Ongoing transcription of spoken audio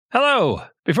Hello!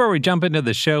 Before we jump into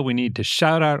the show, we need to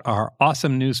shout out our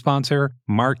awesome new sponsor,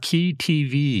 Marquee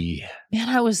TV. Man,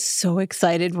 I was so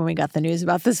excited when we got the news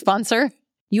about this sponsor.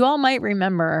 You all might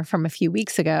remember from a few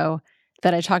weeks ago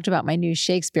that I talked about my new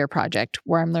Shakespeare project,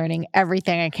 where I'm learning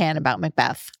everything I can about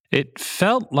Macbeth. It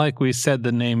felt like we said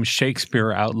the name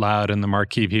Shakespeare out loud and the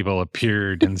Marquee people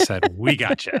appeared and said, we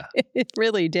gotcha. It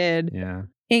really did. Yeah.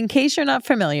 In case you're not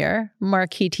familiar,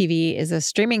 Marquee TV is a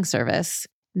streaming service.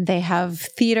 They have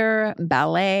theater,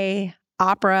 ballet,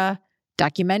 opera,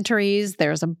 documentaries.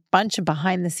 There's a bunch of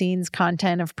behind-the-scenes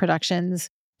content of productions.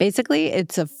 Basically,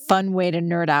 it's a fun way to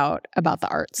nerd out about the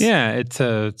arts. Yeah, it's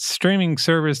a streaming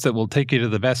service that will take you to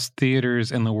the best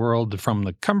theaters in the world from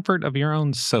the comfort of your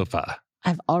own sofa.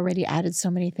 I've already added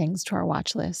so many things to our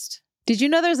watch list. Did you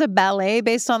know there's a ballet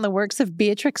based on the works of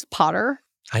Beatrix Potter?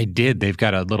 I did. They've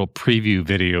got a little preview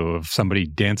video of somebody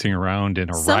dancing around in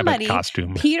a rabbit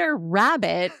costume. Peter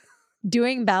Rabbit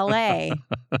doing ballet.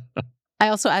 I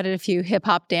also added a few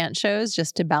hip-hop dance shows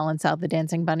just to balance out the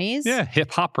dancing bunnies. Yeah,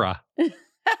 hip-hopera.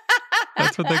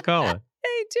 That's what they call it.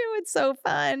 They do. It's so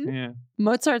fun. Yeah.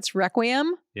 Mozart's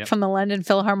Requiem from the London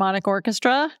Philharmonic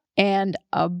Orchestra and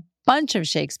a bunch of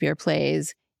Shakespeare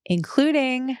plays,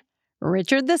 including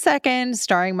Richard II,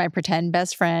 starring my pretend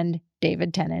best friend,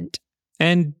 David Tennant.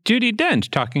 And Judi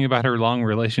Dench talking about her long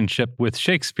relationship with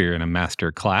Shakespeare in a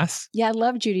master class. Yeah, I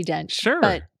love Judi Dench. Sure.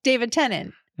 But David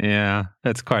Tennant. Yeah,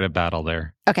 that's quite a battle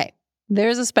there. Okay,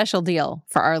 there's a special deal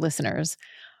for our listeners.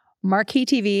 Marquee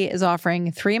TV is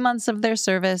offering 3 months of their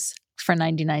service for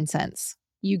 99 cents.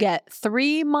 You get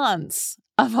 3 months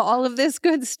of all of this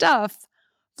good stuff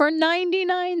for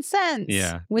 99 cents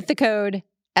with the code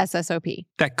SSOP.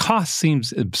 That cost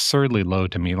seems absurdly low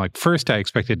to me. Like, first, I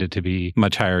expected it to be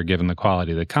much higher given the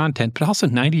quality of the content, but also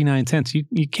 99 cents.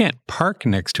 You can't park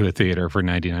next to a theater for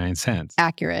 99 cents.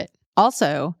 Accurate.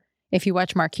 Also, if you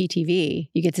watch Marquee TV,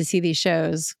 you get to see these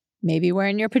shows maybe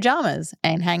wearing your pajamas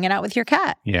and hanging out with your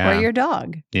cat or your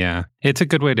dog. Yeah. It's a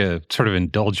good way to sort of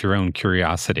indulge your own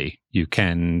curiosity. You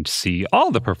can see all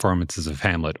the performances of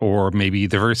Hamlet, or maybe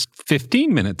the first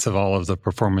 15 minutes of all of the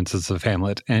performances of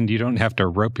Hamlet, and you don't have to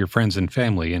rope your friends and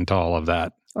family into all of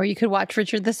that. Or you could watch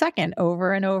Richard II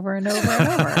over and over and over and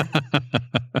over.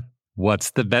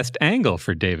 What's the best angle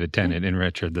for David Tennant in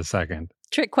Richard II?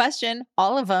 Trick question.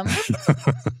 All of them.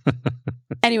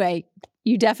 Anyway,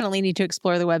 you definitely need to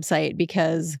explore the website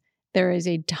because there is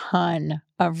a ton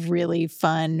of really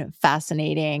fun,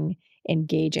 fascinating,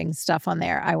 engaging stuff on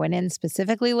there. I went in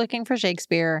specifically looking for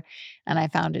Shakespeare, and I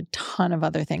found a ton of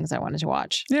other things I wanted to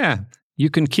watch. Yeah. You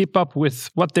can keep up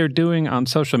with what they're doing on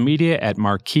social media at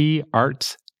Marquee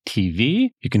Arts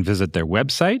TV. You can visit their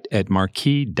website at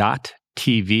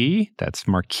marquee.tv. That's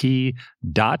marquee.tv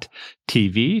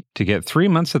to get 3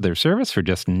 months of their service for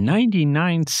just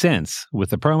 99 cents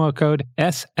with the promo code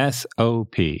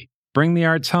SSOP. Bring the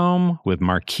arts home with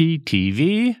Marquee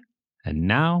TV. And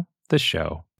now, the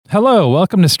show. Hello,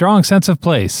 welcome to Strong Sense of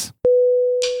Place.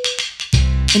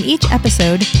 In each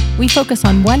episode, we focus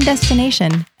on one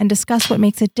destination and discuss what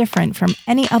makes it different from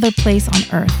any other place on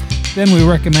Earth. Then we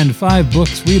recommend 5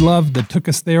 books we loved that took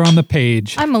us there on the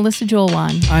page. I'm Melissa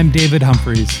Joel-Wan. I'm David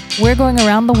Humphreys. We're going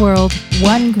around the world,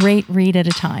 one great read at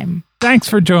a time. Thanks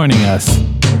for joining us.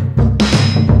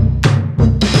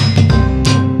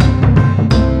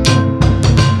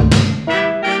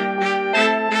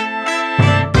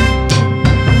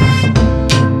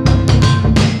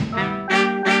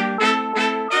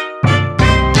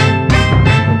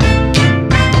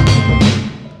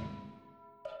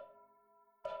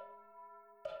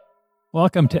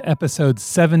 Welcome to episode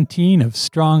 17 of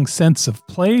Strong Sense of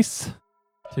Place.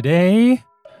 Today,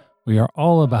 we are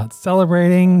all about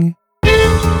celebrating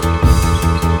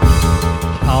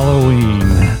Halloween.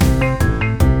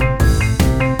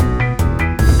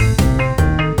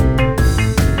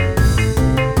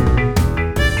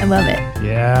 I love it.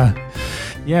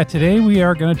 Yeah, today we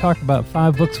are going to talk about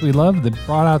 5 books we love that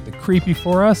brought out the creepy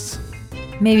for us.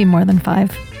 Maybe more than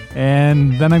 5.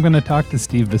 And then I'm going to talk to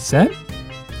Steve Bissette.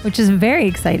 Which is very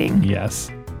exciting. Yes.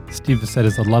 Steve Bissette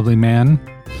is a lovely man.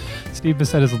 Steve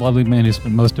Bissette is a lovely man who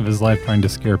spent most of his life trying to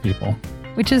scare people.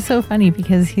 Which is so funny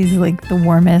because he's like the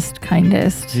warmest,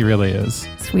 kindest. He really is.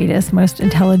 Sweetest, most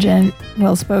intelligent,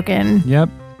 well-spoken. Yep.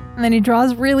 And then he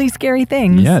draws really scary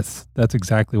things. Yes, that's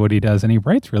exactly what he does. And he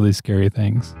writes really scary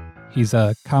things. He's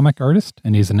a comic artist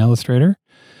and he's an illustrator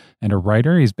and a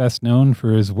writer. He's best known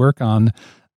for his work on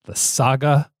The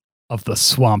Saga of the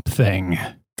Swamp Thing.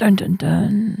 Dun, dun,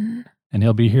 dun. And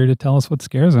he'll be here to tell us what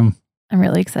scares him. I'm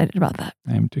really excited about that.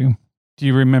 I am too. Do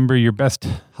you remember your best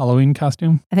Halloween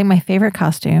costume? I think my favorite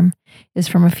costume is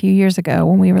from a few years ago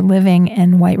when we were living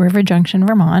in White River Junction,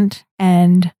 Vermont.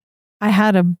 And I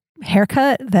had a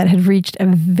haircut that had reached a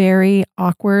very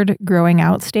awkward growing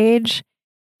out stage.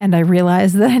 And I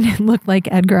realized that it looked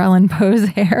like Edgar Allan Poe's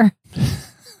hair.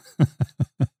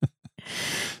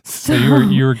 So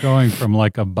you were going from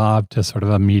like a bob to sort of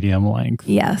a medium length.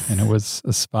 Yes. And it was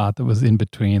a spot that was in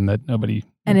between that nobody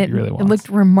it really wants. It looked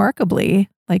remarkably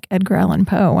like Edgar Allan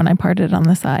Poe when I parted on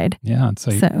the side. Yeah.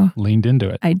 So you leaned into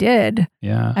it. I did.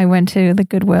 Yeah. I went to the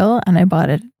Goodwill and I bought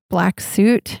a black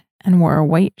suit and wore a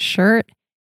white shirt.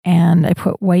 And I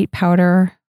put white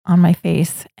powder on my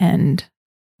face and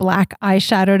black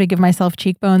eyeshadow to give myself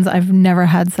cheekbones. I've never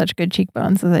had such good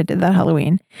cheekbones as I did that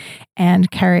Halloween. And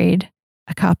carried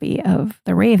a copy of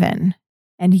The Raven.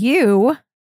 And you,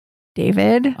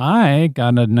 David? I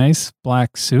got a nice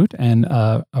black suit and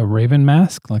a raven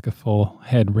mask, like a full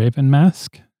head raven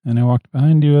mask. And I walked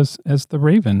behind you as the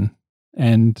Raven.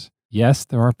 And yes,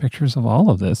 there are pictures of all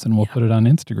of this, and we'll put it on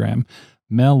Instagram.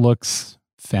 Mel looks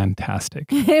fantastic.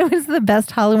 It was the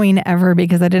best Halloween ever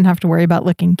because I didn't have to worry about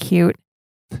looking cute.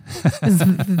 It was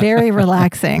very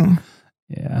relaxing.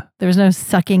 Yeah. There was no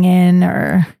sucking in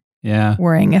or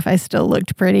worrying if I still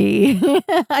looked pretty.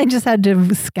 I just had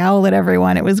to scowl at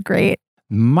everyone. It was great.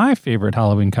 My favorite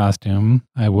Halloween costume,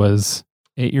 I was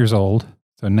 8 years old,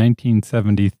 so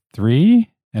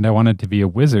 1973, and I wanted to be a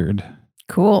wizard.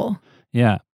 Cool.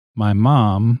 Yeah. My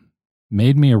mom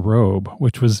made me a robe,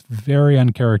 which was very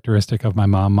uncharacteristic of my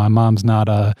mom. My mom's not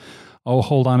a, oh,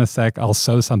 hold on a sec, I'll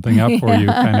sew something up for you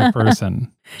kind of person.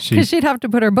 Because she'd have to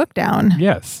put her book down.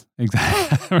 Yes,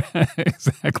 exactly.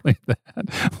 Exactly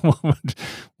that.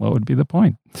 What would be the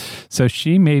point? So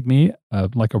she made me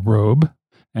like a robe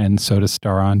and sewed a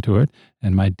star onto it.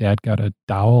 And my dad got a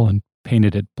dowel and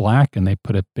painted it black, and they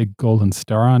put a big golden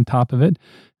star on top of it.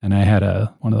 And I had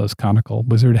one of those conical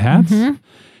wizard hats.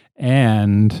 Mm-hmm.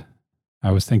 And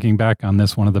I was thinking back on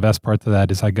this. One of the best parts of that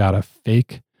is I got a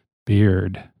fake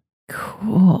beard.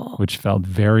 Cool. Which felt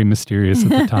very mysterious at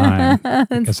the time.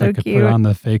 Because so I could cute. put on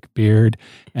the fake beard,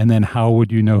 and then how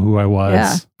would you know who I was?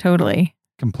 Yeah, totally.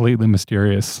 Completely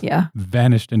mysterious. Yeah.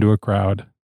 Vanished into a crowd.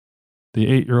 The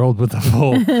 8-year-old with the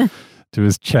full to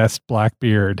his chest black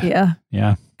beard. Yeah.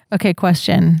 Yeah. Okay,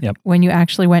 question. Yep. When you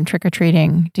actually went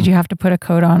trick-or-treating, did you have to put a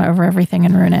coat on over everything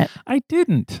and ruin it? I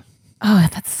didn't. Oh,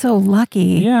 that's so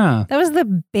lucky. Yeah. That was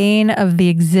the bane of the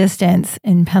existence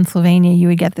in Pennsylvania. You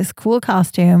would get this cool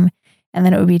costume, and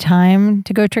then it would be time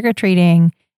to go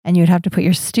trick-or-treating, and you would have to put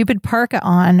your stupid parka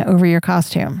on over your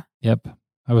costume. Yep.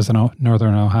 I was in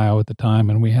Northern Ohio at the time,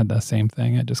 and we had the same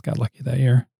thing. I just got lucky that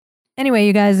year. Anyway,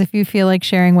 you guys, if you feel like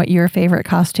sharing what your favorite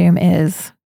costume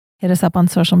is, hit us up on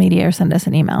social media or send us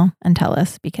an email and tell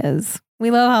us, because we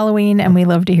love Halloween and we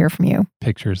love to hear from you.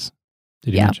 Pictures.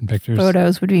 Did you mention pictures?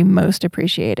 Photos would be most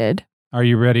appreciated. Are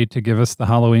you ready to give us the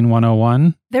Halloween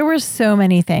 101? There were so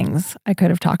many things I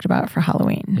could have talked about for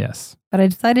Halloween. Yes. But I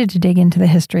decided to dig into the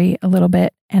history a little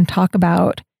bit and talk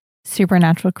about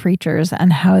supernatural creatures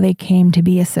and how they came to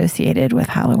be associated with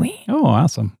Halloween. Oh,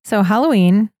 awesome. So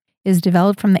Halloween is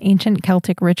developed from the ancient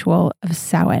Celtic ritual of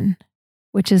Samhain,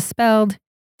 which is spelled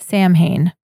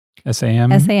Samhain.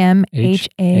 S-A-M?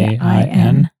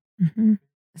 Samhain. Mm-hmm.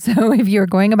 So if you're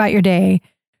going about your day,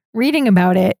 reading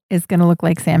about it is going to look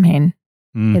like Samhain.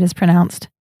 It is pronounced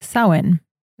Samhain.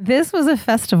 This was a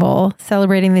festival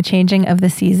celebrating the changing of the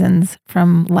seasons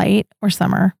from light or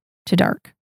summer to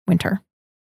dark, winter.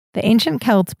 The ancient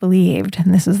Celts believed,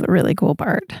 and this is the really cool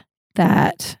part,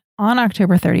 that on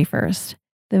October 31st,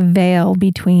 the veil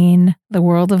between the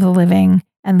world of the living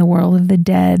and the world of the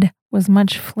dead was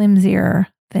much flimsier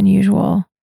than usual,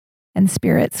 and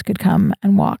spirits could come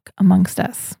and walk amongst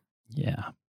us. Yeah.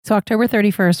 So October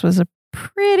 31st was a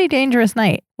pretty dangerous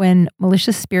night when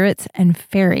malicious spirits and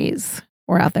fairies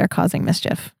were out there causing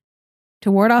mischief.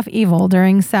 To ward off evil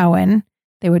during Samhain,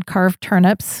 they would carve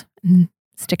turnips and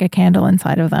stick a candle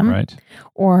inside of them, right,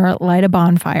 or light a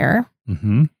bonfire.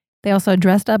 Mm-hmm. They also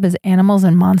dressed up as animals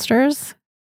and monsters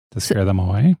to scare them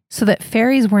away, so that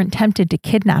fairies weren't tempted to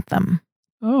kidnap them.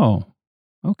 Oh,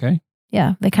 okay.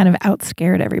 Yeah, they kind of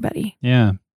outscared everybody.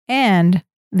 Yeah. And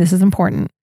this is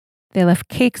important. They left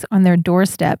cakes on their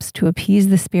doorsteps to appease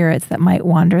the spirits that might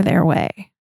wander their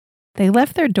way. They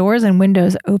left their doors and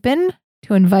windows open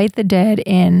to invite the dead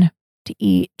in to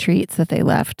eat treats that they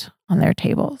left on their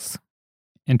tables.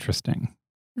 Interesting.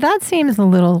 That seems a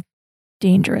little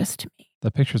dangerous to me.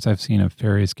 The pictures I've seen of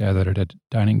fairies gathered at a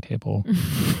dining table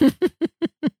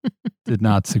did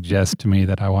not suggest to me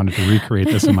that I wanted to recreate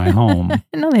this in my home.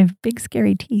 No, they have big,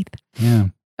 scary teeth. Yeah.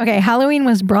 Okay, Halloween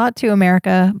was brought to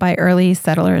America by early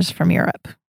settlers from Europe,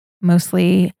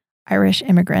 mostly Irish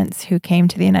immigrants who came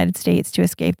to the United States to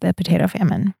escape the potato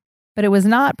famine. But it was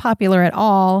not popular at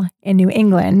all in New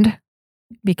England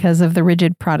because of the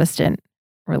rigid Protestant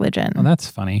religion. Oh, that's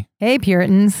funny. Hey,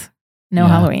 Puritans, no Yeah.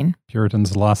 Halloween.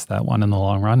 Puritans lost that one in the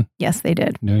long run. Yes, they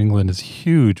did. New England is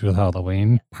huge with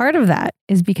Halloween. Part of that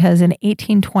is because in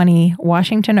 1820,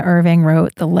 Washington Irving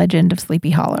wrote The Legend of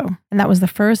Sleepy Hollow. And that was the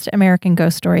first American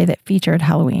ghost story that featured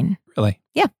Halloween. Really?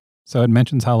 Yeah. So it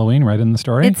mentions Halloween right in the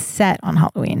story? It's set on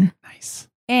Halloween. Nice.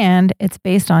 And it's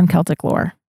based on Celtic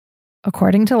lore.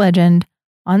 According to legend,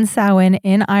 on Samhain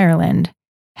in Ireland,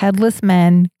 headless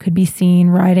men could be seen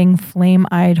riding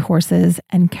flame-eyed horses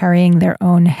and carrying their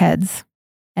own heads.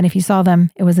 And if you saw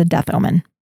them, it was a death omen.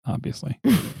 Obviously.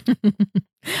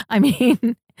 I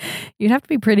mean, you'd have to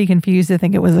be pretty confused to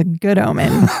think it was a good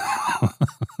omen.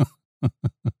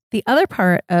 The other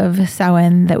part of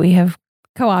Samhain that we have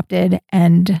co-opted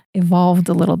and evolved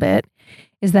a little bit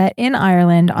is that in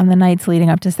Ireland, on the nights leading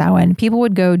up to Samhain, people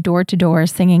would go door to door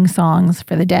singing songs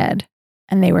for the dead,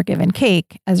 and they were given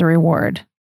cake as a reward.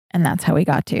 And that's how we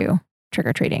got to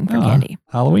trick-or-treating for candy.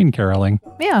 Halloween caroling.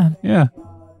 Yeah. Yeah.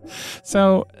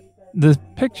 So the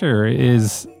picture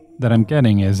that I'm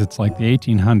getting is it's like the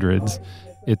 1800s.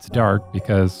 It's dark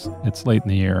because it's late in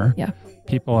the year. Yeah.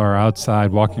 People are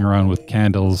outside walking around with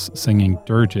candles, singing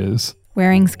dirges,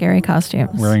 Wearing scary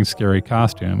costumes. wearing scary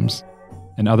costumes,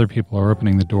 and other people are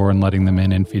opening the door and letting them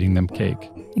in and feeding them cake.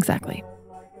 Exactly.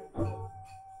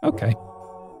 Okay.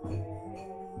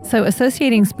 So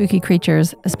associating spooky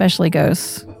creatures, especially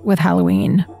ghosts, with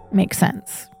Halloween makes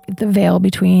sense. The veil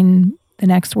between the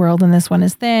next world and this one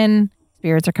is thin.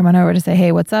 Spirits are coming over to say,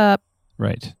 hey, what's up?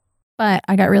 Right. But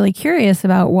I got really curious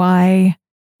about why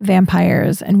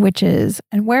vampires and witches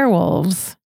and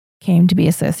werewolves came to be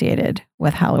associated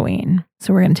with Halloween.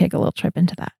 So we're going to take a little trip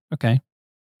into that. Okay.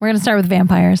 We're going to start with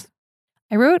vampires.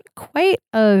 I wrote quite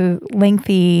a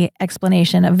lengthy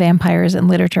explanation of vampires in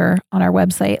literature on our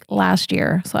website last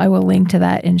year, so I will link to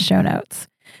that in show notes.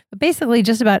 But basically,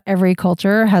 just about every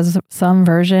culture has some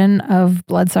version of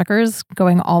bloodsuckers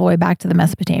going all the way back to the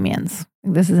Mesopotamians.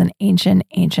 This is an ancient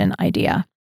idea.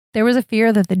 There was a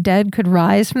fear that the dead could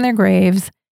rise from their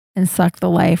graves and suck the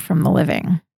life from the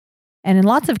living. And in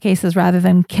lots of cases, rather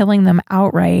than killing them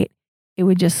outright, it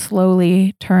would just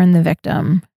slowly turn the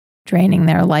victim, draining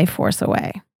their life force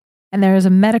away. And there is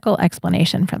a medical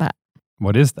explanation for that.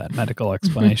 What is that medical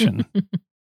explanation?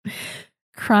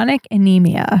 Chronic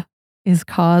anemia is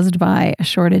caused by a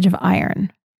shortage of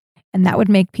iron. And that would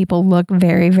make people look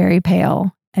very, very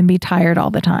pale and be tired all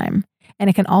the time. And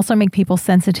it can also make people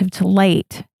sensitive to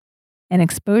light. And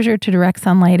exposure to direct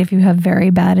sunlight, if you have very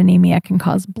bad anemia, can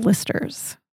cause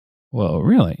blisters. Whoa,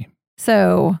 really?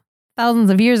 So thousands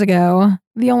of years ago,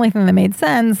 the only thing that made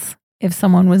sense if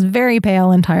someone was very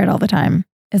pale and tired all the time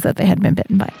is that they had been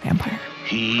bitten by a vampire.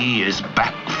 He is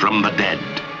back from the dead.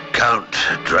 Count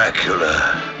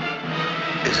Dracula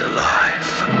is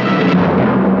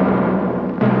alive.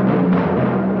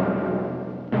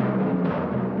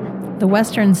 The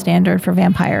Western standard for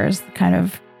vampires, the kind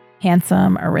of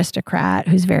handsome aristocrat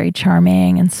who's very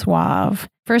charming and suave,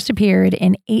 first appeared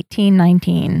in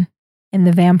 1819 in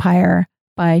The Vampire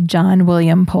by John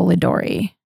William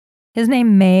Polidori. His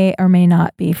name may or may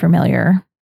not be familiar.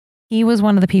 He was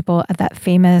one of the people at that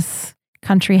famous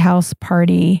country house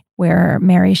party where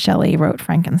Mary Shelley wrote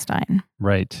Frankenstein.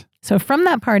 Right. So from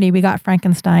that party, we got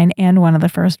Frankenstein and one of the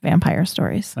first vampire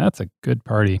stories. That's a good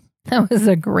party. That was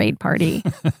a great party.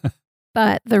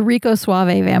 But the Rico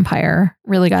Suave vampire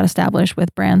really got established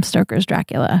with Bram Stoker's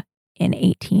Dracula in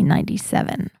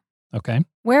 1897. Okay.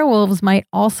 Werewolves might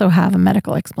also have a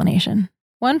medical explanation.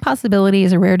 One possibility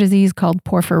is a rare disease called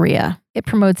porphyria. It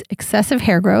promotes excessive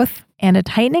hair growth and a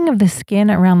tightening of the skin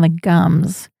around the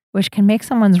gums, which can make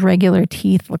someone's regular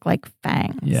teeth look like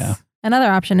fangs. Yeah.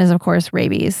 Another option is, of course,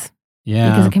 rabies, Yeah.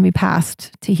 because it can be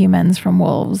passed to humans from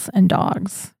wolves and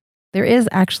dogs. There is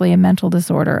actually a mental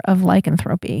disorder of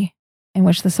lycanthropy in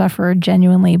which the sufferer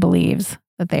genuinely believes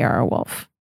that they are a wolf.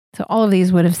 So all of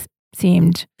these would have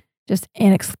seemed just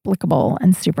inexplicable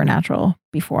and supernatural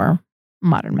before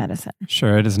modern medicine.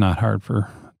 Sure, it is not hard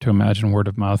to imagine word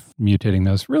of mouth mutating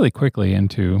those really quickly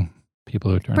into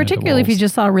people who turn Particularly if into you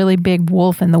just saw a really big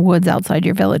wolf in the woods outside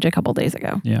your village a couple days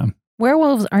ago. Yeah.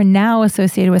 Werewolves are now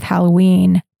associated with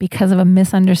Halloween because of a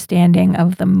misunderstanding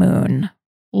of the moon.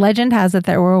 Legend has it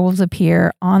that werewolves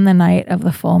appear on the night of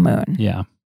the full moon. Yeah.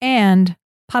 And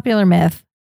popular myth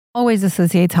always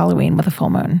associates Halloween with a full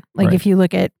moon. Like Right. if you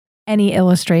look at any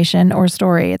illustration or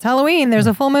story. It's Halloween, there's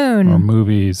a full moon. Or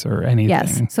movies or anything.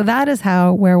 Yes. So that is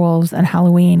how werewolves and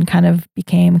Halloween kind of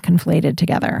became conflated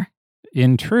together.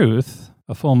 In truth,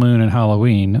 a full moon and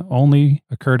Halloween only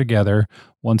occur together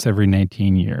once every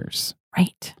 19 years.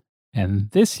 Right. And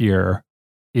this year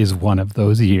is one of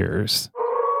those years.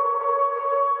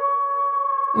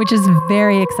 Which is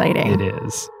very exciting. It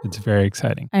is. It's very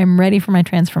exciting. I am ready for my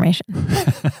transformation.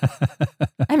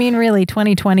 I mean, really,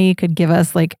 2020 could give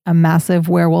us like a massive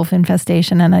werewolf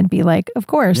infestation, and I'd be like, of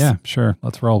course. Yeah, sure.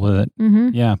 Let's roll with it. Mm-hmm.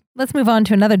 Yeah. Let's move on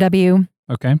to another W.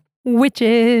 Okay.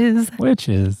 Witches.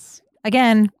 Witches.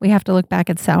 Again, we have to look back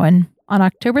at Samhain. On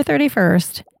October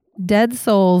 31st, dead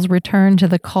souls return to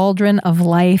the cauldron of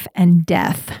life and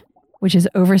death, which is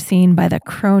overseen by the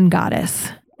crone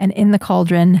goddess. And in the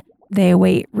cauldron, they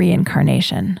await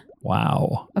reincarnation.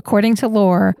 Wow. According to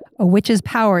lore, a witch's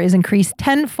power is increased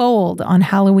tenfold on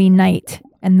Halloween night,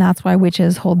 and that's why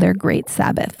witches hold their great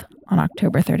Sabbath on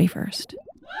October 31st.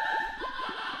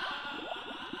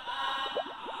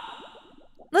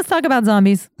 Let's talk about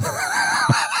zombies.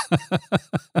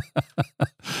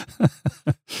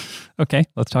 Okay,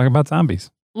 let's talk about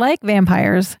zombies. Like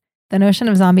vampires, the notion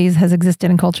of zombies has existed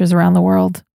in cultures around the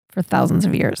world for thousands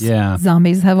of years. Yeah.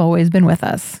 Zombies have always been with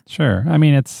us. Sure. I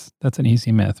mean, that's an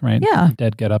easy myth, right? Yeah. The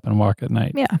dead get up and walk at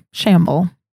night. Yeah. Shamble.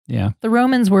 Yeah. The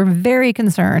Romans were very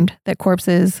concerned that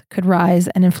corpses could rise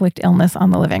and inflict illness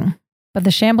on the living. But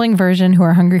the shambling version who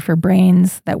are hungry for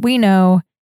brains that we know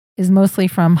is mostly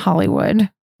from Hollywood.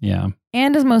 Yeah.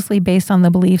 And is mostly based on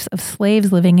the beliefs of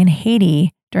slaves living in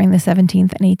Haiti during the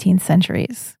 17th and 18th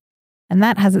centuries. And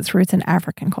that has its roots in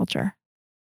African culture.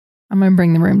 I'm going to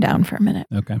bring the room down for a minute.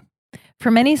 Okay.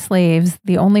 For many slaves,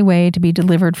 the only way to be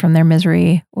delivered from their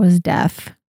misery was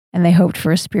death, and they hoped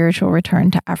for a spiritual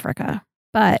return to Africa.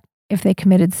 But if they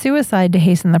committed suicide to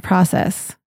hasten the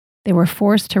process, they were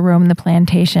forced to roam the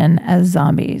plantation as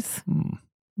zombies,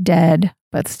 dead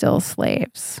but still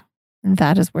slaves. And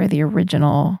that is where the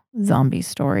original zombie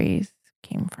stories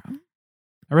came from.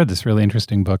 I read this really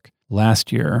interesting book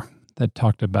last year that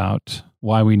talked about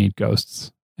why we need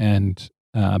ghosts. And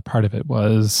part of it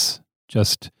was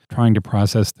just trying to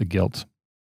process the guilt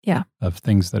of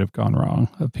things that have gone wrong,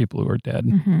 of people who are dead.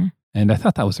 Mm-hmm. And I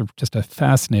thought that was just a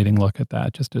fascinating look at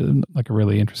that, just like a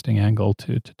really interesting angle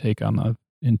to take on the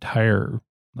entire,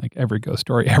 like every ghost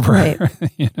story ever, Right.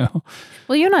 you know?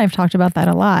 Well, you and I have talked about that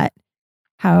a lot.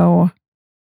 How,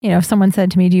 if someone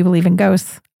said to me, do you believe in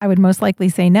ghosts? I would most likely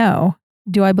say no.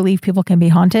 Do I believe people can be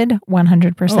haunted?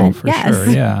 100%. Oh, for yes. sure.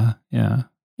 Yeah. Yeah.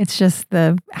 It's just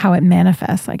how it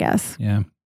manifests, I guess. Yeah.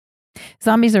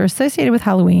 Zombies are associated with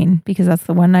Halloween because that's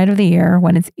the one night of the year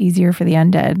when it's easier for the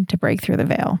undead to break through the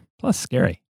veil. Plus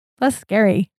scary. Plus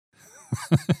scary.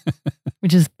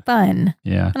 Which is fun.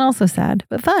 Yeah. And also sad,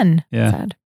 but fun. Yeah.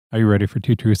 Sad. Are you ready for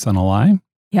two truths and a lie?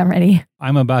 Yeah, I'm ready.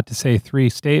 I'm about to say 3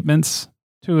 statements.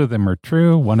 2 of them are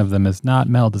true. 1 of them is not.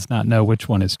 Mel does not know which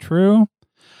one is true.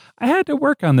 I had to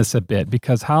work on this a bit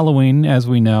because Halloween, as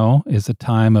we know, is a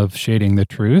time of shading the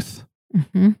truth.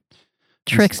 Mm-hmm.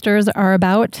 Tricksters are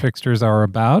about. Tricksters are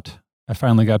about. I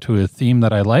finally got to a theme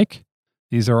that I like.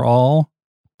 These are all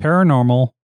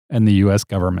paranormal and the U.S.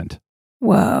 government.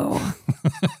 Whoa.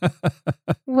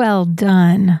 Well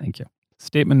done. Thank you.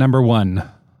 Statement number 1.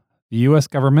 The U.S.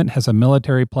 government has a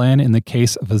military plan in the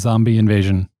case of a zombie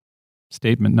invasion.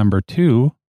 Statement number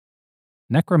 2.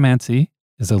 Necromancy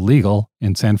is illegal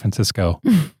in San Francisco.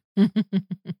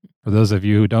 For those of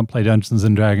you who don't play Dungeons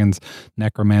and Dragons,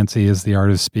 necromancy is the art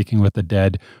of speaking with the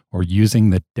dead or using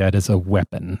the dead as a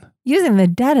weapon. Using the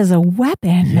dead as a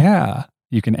weapon. Yeah.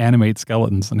 You can animate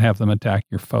skeletons and have them attack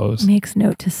your foes. Makes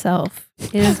note to self.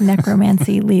 Is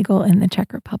necromancy legal in the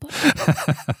Czech Republic?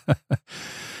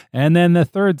 And then the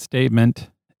third statement,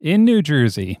 in New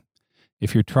Jersey,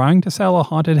 if you're trying to sell a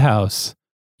haunted house,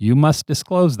 you must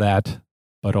disclose that,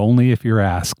 but only if you're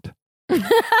asked.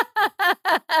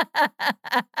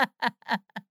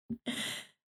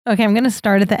 Okay, I'm going to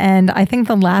start at the end. I think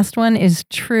the last one is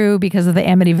true because of the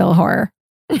Amityville horror.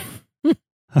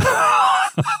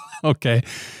 Okay.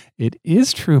 It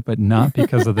is true, but not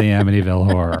because of the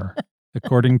Amityville horror.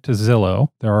 According to Zillow,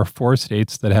 there are 4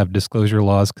 states that have disclosure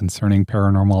laws concerning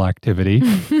paranormal activity.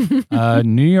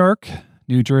 New York,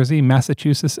 New Jersey,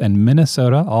 Massachusetts, and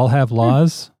Minnesota all have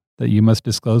laws that you must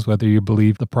disclose whether you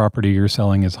believe the property you're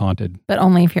selling is haunted. But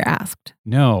only if you're asked.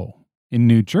 No. In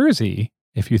New Jersey,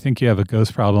 if you think you have a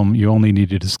ghost problem, you only need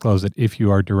to disclose it if you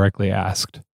are directly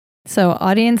asked. So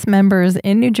audience members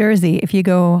in New Jersey, if you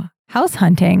go house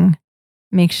hunting,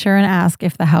 make sure and ask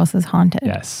if the house is haunted.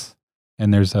 Yes.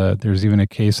 And there's even a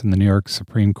case in the New York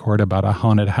Supreme Court about a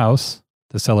haunted house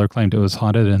The seller claimed it was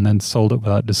haunted and then sold it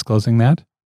without disclosing that.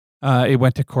 It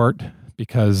went to court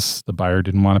because the buyer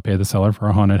didn't want to pay the seller for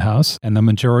a haunted house. And the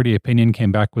majority opinion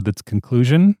came back with its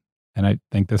conclusion. And I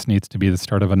think this needs to be the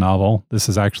start of a novel. This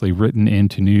is actually written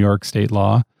into New York state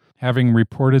law. Having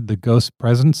reported the ghost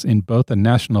presence in both a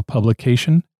national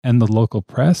publication and the local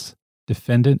press,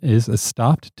 defendant is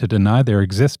stopped to deny their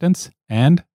existence.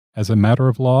 And as a matter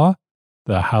of law,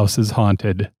 the house is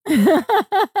haunted.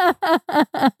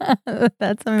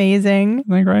 That's amazing. Isn't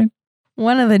that right?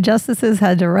 One of the justices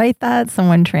had to write that.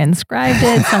 Someone transcribed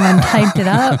it. Someone typed it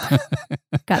up.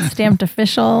 Got stamped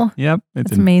official. Yep.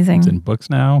 It's amazing. It's in books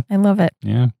now. I love it.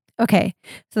 Yeah. Okay.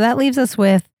 So that leaves us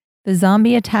with the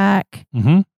zombie attack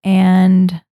Mm-hmm.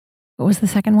 and what was the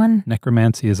second one?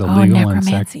 Necromancy is illegal in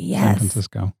San yes.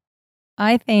 Francisco.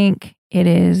 I think it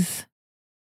is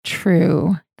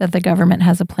true that the government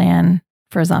has a plan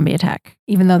for a zombie attack,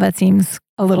 even though that seems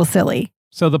a little silly.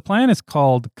 So the plan is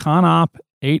called CONOP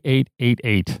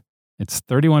 8888. It's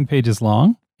 31 pages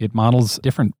long. It models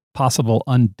different possible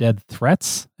undead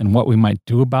threats and what we might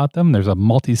do about them. There's a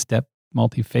multi-step,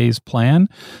 multi-phase plan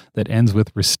that ends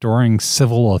with restoring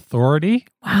civil authority.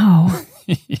 Wow.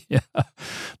 Yeah.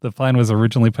 The plan was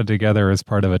originally put together as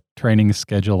part of a training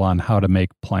schedule on how to make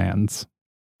plans.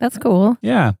 That's cool.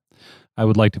 Yeah. I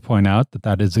would like to point out that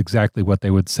that is exactly what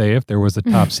they would say if there was a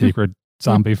top secret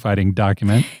zombie fighting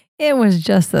document. It was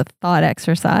just a thought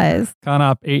exercise.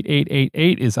 CONOP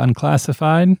 8888 is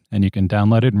unclassified, and you can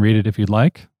download it and read it if you'd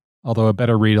like. Although a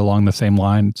better read along the same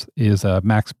lines is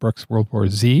Max Brooks' World War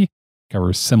Z.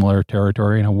 Covers similar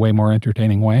territory in a way more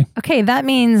entertaining way. Okay, that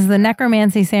means the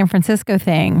Necromancy San Francisco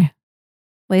thing.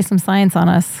 Lay some science on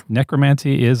us.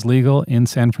 Necromancy is legal in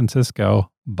San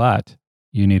Francisco, but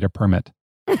you need a permit.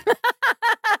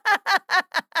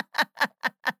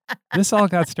 This all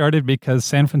got started because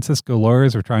San Francisco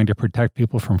lawyers were trying to protect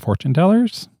people from fortune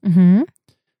tellers. Mm-hmm.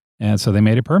 And so they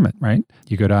made a permit, right?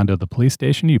 You go down to the police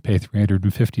station, you pay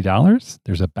 $350.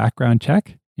 There's a background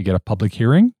check. You get a public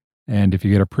hearing. And if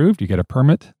you get approved, you get a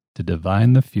permit to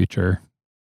divine the future.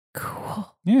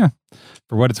 Cool. Yeah.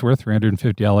 For what it's worth,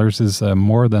 $350 is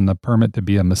more than the permit to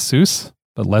be a masseuse,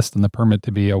 but less than the permit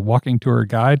to be a walking tour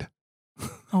guide.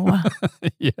 Oh, wow.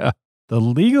 Yeah. The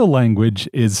legal language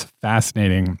is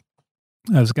fascinating.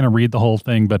 I was going to read the whole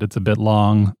thing, but it's a bit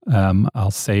long.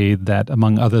 I'll say that,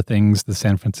 among other things, the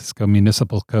San Francisco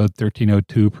Municipal Code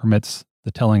 1302 permits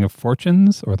the telling of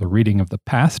fortunes or the reading of the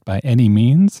past by any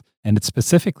means. And it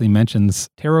specifically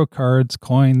mentions tarot cards,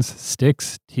 coins,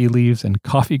 sticks, tea leaves, and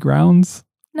coffee grounds.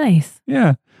 Nice.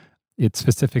 Yeah. It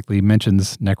specifically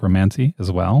mentions necromancy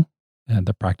as well, and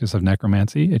the practice of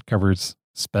necromancy. It covers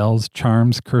spells,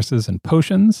 charms, curses, and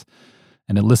potions.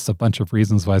 And it lists a bunch of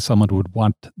reasons why someone would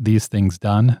want these things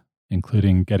done,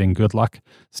 including getting good luck,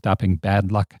 stopping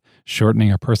bad luck,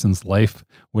 shortening a person's life,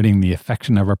 winning the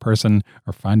affection of a person,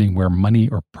 or finding where money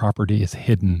or property is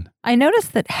hidden. I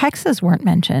noticed that hexes weren't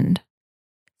mentioned.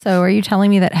 So are you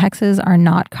telling me that hexes are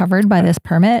not covered by this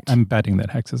permit? I'm betting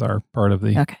that hexes are part of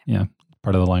the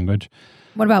part of the language.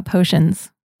 What about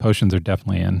potions? Potions are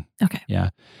definitely in. Okay.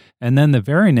 Yeah. And then the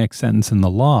very next sentence in the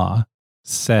law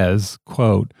says,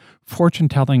 quote, fortune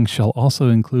telling shall also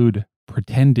include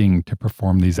pretending to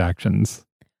perform these actions.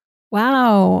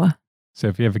 Wow. So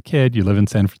if you have a kid, you live in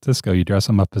San Francisco, you dress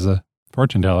them up as a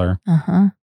fortune teller,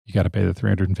 you got to pay the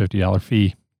 $350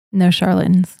 fee. No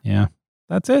charlatans. Yeah.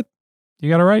 That's it. You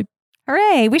got it right.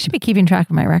 Hooray. We should be keeping track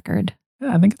of my record.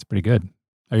 Yeah, I think it's pretty good.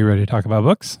 Are you ready to talk about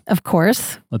books? Of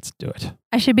course. Let's do it.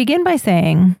 I should begin by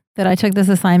saying that I took this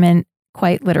assignment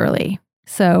quite literally.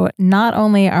 So not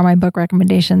only are my book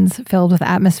recommendations filled with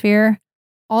atmosphere,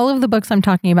 all of the books I'm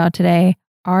talking about today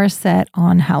are set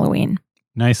on Halloween.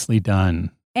 Nicely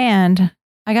done. And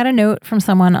I got a note from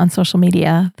someone on social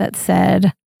media that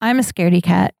said, I'm a scaredy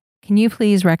cat. Can you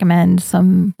please recommend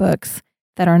some books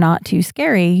that are not too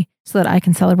scary so that I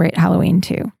can celebrate Halloween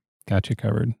too? Got you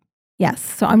covered. Yes.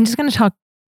 So I'm just going to talk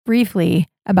briefly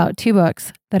about two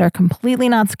books that are completely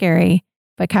not scary,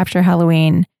 but capture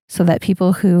Halloween so that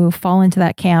people who fall into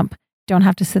that camp don't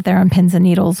have to sit there on pins and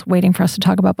needles waiting for us to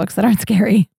talk about books that aren't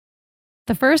scary.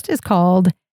 The first is called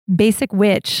Basic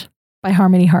Witch by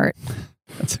Harmony Hart.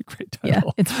 That's a great title.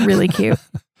 Yeah, it's really cute.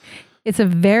 It's a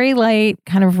very light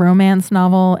kind of romance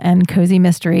novel and cozy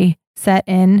mystery set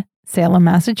in Salem,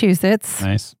 Massachusetts.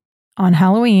 Nice. On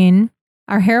Halloween,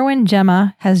 our heroine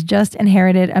Gemma has just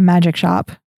inherited a magic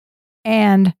shop,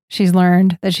 and she's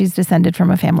learned that she's descended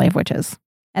from a family of witches.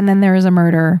 And then there is a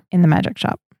murder in the magic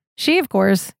shop. She, of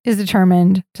course, is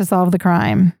determined to solve the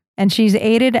crime, and she's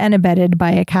aided and abetted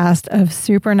by a cast of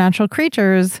supernatural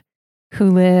creatures who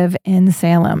live in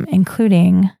Salem,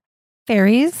 including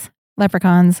fairies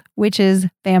leprechauns, witches,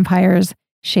 vampires,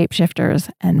 shapeshifters,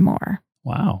 and more.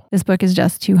 Wow. This book is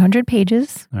just 200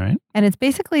 pages, All right. and it's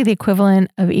basically the equivalent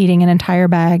of eating an entire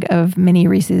bag of mini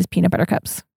Reese's peanut butter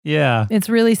cups. Yeah. It's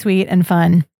really sweet and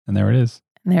fun. And there it is.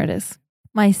 And there it is.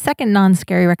 My second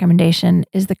non-scary recommendation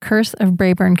is The Curse of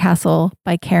Brayburn Castle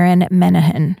by Karen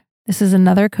Menahan. This is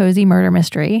another cozy murder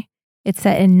mystery. It's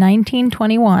set in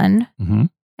 1921, Mm-hmm.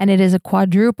 and it is a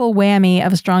quadruple whammy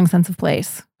of a strong sense of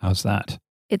place. How's that?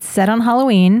 It's set on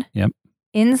Halloween, Yep.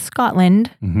 in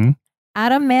Scotland, Mm-hmm.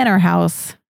 at a manor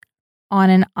house on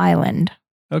an island.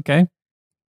 Okay.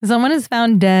 Someone is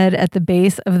found dead at the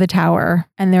base of the tower,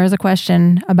 and there is a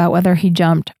question about whether he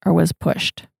jumped or was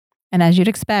pushed. And as you'd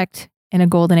expect in a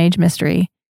Golden Age mystery,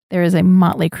 there is a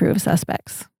motley crew of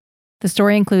suspects. The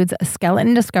story includes a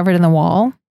skeleton discovered in the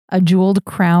wall, a jeweled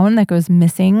crown that goes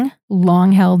missing,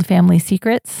 long-held family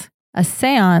secrets, a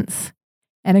seance,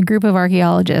 and a group of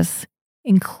archaeologists,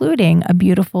 including a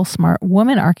beautiful, smart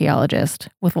woman archaeologist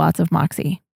with lots of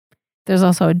moxie. There's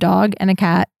also a dog and a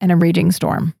cat and a raging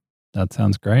storm. That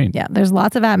sounds great. Yeah, there's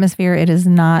lots of atmosphere. It is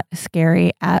not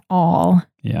scary at all,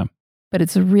 Yeah. but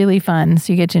it's really fun.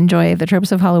 So you get to enjoy the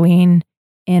tropes of Halloween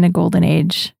in a Golden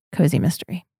Age cozy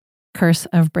mystery. Curse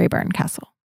of Brayburn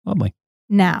Castle. Lovely.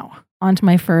 Now, on to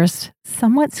my first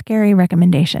somewhat scary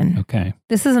recommendation. Okay.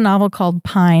 This is a novel called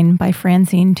Pine by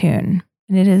Francine Toon,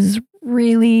 and it is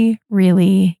really,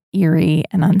 really eerie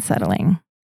and unsettling.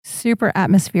 Super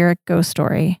atmospheric ghost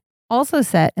story, also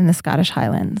set in the Scottish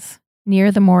Highlands,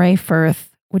 near the Moray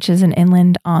Firth, which is an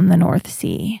inland on the North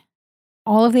Sea.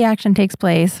 All of the action takes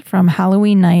place from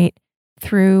Halloween night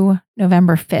through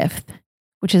November 5th,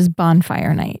 which is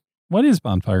Bonfire Night. What is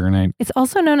Bonfire Night? It's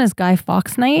also known as Guy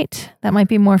Fawkes Night. That might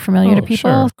be more familiar to people.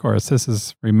 Sure, of course. This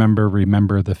is Remember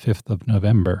the 5th of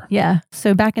November. Yeah.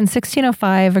 So back in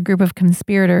 1605, a group of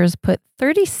conspirators put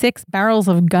 36 barrels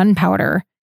of gunpowder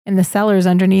in the cellars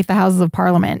underneath the Houses of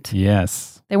Parliament.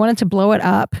 Yes. They wanted to blow it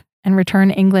up and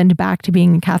return England back to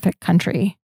being a Catholic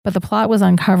country. But the plot was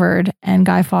uncovered and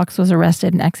Guy Fawkes was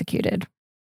arrested and executed.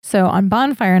 So on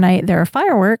Bonfire Night, there are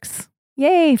fireworks.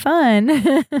 Yay,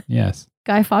 fun. Yes.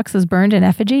 Guy Fawkes is burned in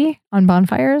effigy on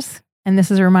bonfires. And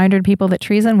this is a reminder to people that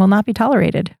treason will not be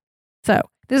tolerated. So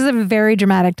this is a very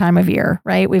dramatic time of year,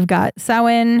 right? We've got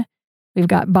Samhain, we've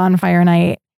got Bonfire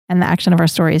Night, and the action of our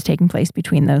story is taking place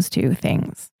between those two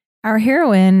things. Our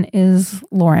heroine is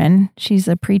Lauren. She's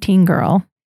a preteen girl,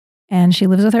 and she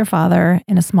lives with her father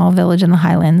in a small village in the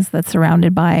Highlands that's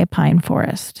surrounded by pine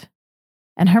forest.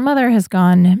 And her mother has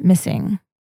gone missing.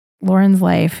 Lauren's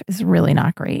life is really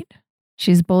not great.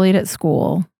 She's bullied at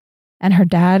school, and her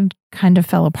dad kind of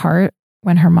fell apart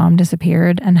when her mom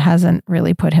disappeared and hasn't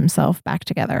really put himself back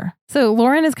together. So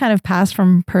Lauren is kind of passed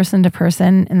from person to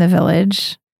person in the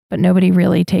village, but nobody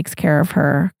really takes care of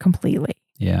her completely.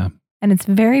 Yeah. And it's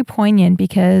very poignant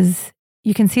because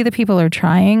you can see that people are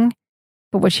trying,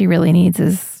 but what she really needs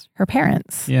is her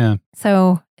parents. Yeah.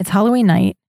 So it's Halloween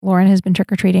night. Lauren has been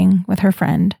trick-or-treating with her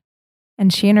friend,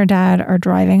 and she and her dad are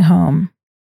driving home,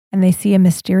 and they see a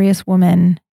mysterious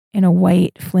woman in a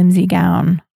white, flimsy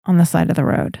gown on the side of the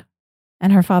road.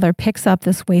 And her father picks up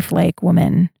this waif-like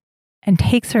woman and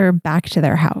takes her back to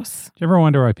their house. Do you ever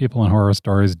wonder why people in horror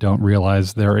stories don't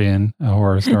realize they're in a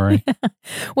horror story?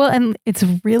 Well, and it's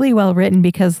really well written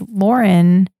because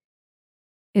Lauren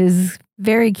is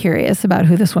very curious about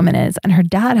who this woman is. And her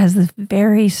dad has this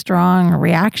very strong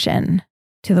reaction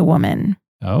to the woman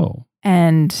Oh.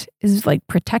 and is like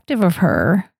protective of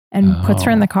her and puts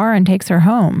her in the car and takes her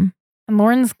home. And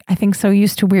Lauren's, I think, so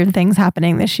used to weird things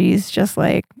happening that she's just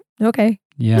like, okay.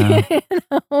 Yeah. You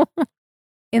know?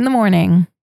 In the morning,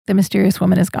 the mysterious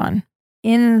woman is gone.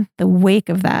 In the wake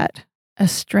of that, a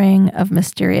string of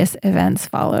mysterious events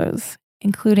follows,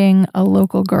 including a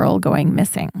local girl going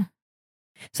missing.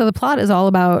 So the plot is all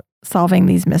about solving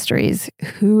these mysteries.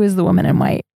 Who is the woman in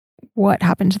white? What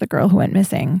happened to the girl who went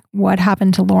missing? What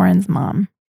happened to Lauren's mom?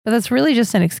 But that's really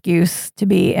just an excuse to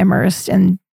be immersed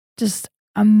in just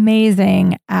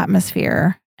amazing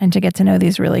atmosphere and to get to know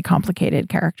these really complicated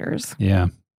characters. Yeah.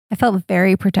 I felt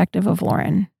very protective of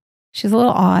Lauren. She's a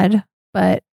little odd,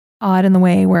 but odd in the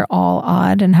way we're all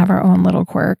odd and have our own little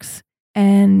quirks.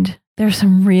 And there's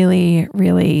some really,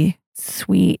 really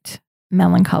sweet,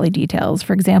 melancholy details.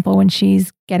 For example, when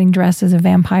she's getting dressed as a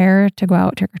vampire to go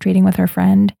out trick-or-treating with her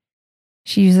friend,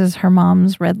 she uses her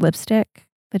mom's red lipstick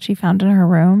that she found in her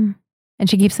room. And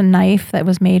she keeps a knife that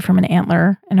was made from an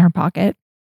antler in her pocket,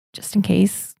 just in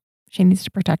case she needs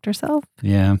to protect herself.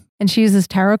 Yeah. And she uses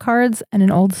tarot cards and an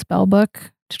old spell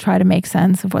book to try to make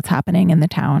sense of what's happening in the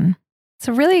town. It's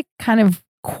a really kind of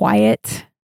quiet,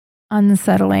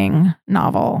 unsettling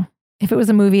novel. If it was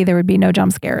a movie, there would be no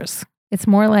jump scares. It's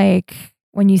more like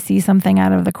when you see something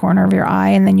out of the corner of your eye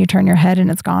and then you turn your head and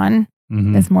it's gone.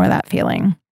 Mhm. It's more that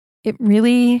feeling. It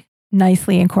really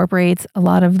nicely incorporates a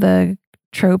lot of the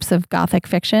tropes of Gothic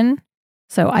fiction.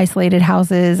 So isolated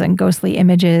houses and ghostly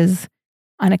images,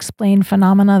 unexplained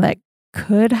phenomena that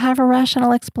could have a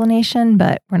rational explanation,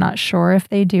 but we're not sure if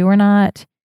they do or not.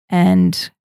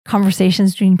 And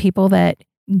conversations between people that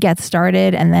get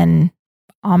started and then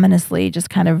ominously just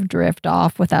kind of drift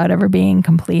off without ever being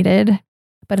completed.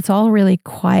 But it's all really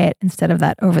quiet instead of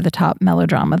that over-the-top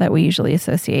melodrama that we usually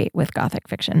associate with Gothic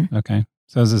fiction. Okay.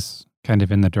 So is this kind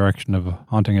of in the direction of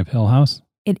Haunting of Hill House?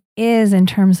 It is in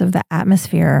terms of the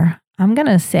atmosphere. I'm going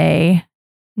to say,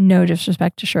 no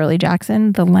disrespect to Shirley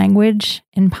Jackson, the language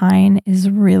in Pine is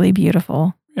really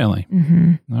beautiful. Really?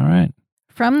 Mm-hmm. All right.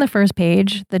 From the first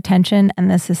page, the tension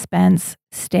and the suspense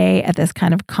stay at this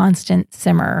kind of constant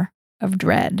simmer of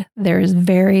dread. There's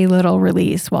very little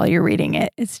release while you're reading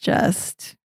it. It's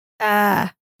just,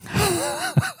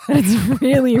 it's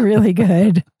really, really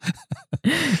good.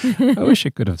 I wish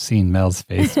you could have seen Mel's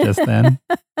face just then.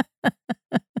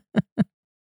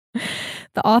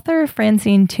 The author,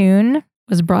 Francine Toon,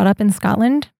 was brought up in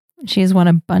Scotland. She has won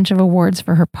a bunch of awards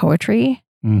for her poetry,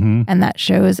 Mm-hmm. and that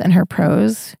shows in her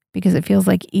prose because it feels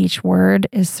like each word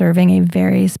is serving a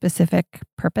very specific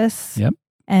purpose. Yep.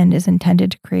 And is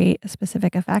intended to create a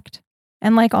specific effect.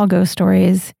 And like all ghost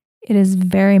stories, it is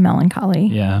very melancholy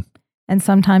Yeah. and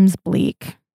sometimes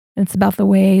bleak. It's about the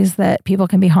ways that people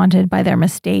can be haunted by their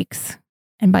mistakes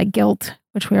and by guilt,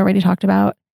 which we already talked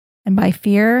about, and by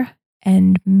fear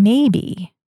and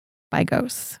maybe by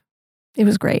ghosts. It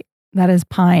was great. That is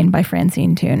Pine by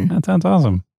Francine Toon. That sounds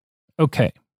awesome.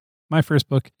 Okay. My first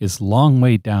book is Long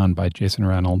Way Down by Jason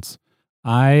Reynolds.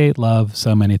 I love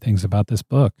so many things about this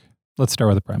book. Let's start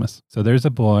with the premise. So there's a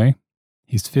boy.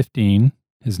 He's 15.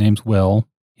 His name's Will.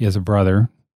 He has a brother.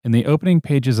 In the opening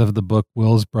pages of the book,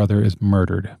 Will's brother is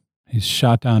murdered. He's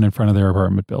shot down in front of their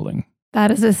apartment building.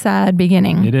 That is a sad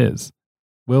beginning. It is.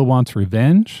 Will wants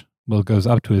revenge. Will goes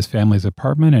up to his family's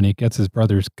apartment and he gets his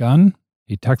brother's gun.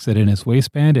 He tucks it in his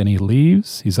waistband and he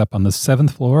leaves. He's up on the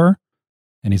 7th floor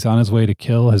and he's on his way to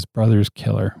kill his brother's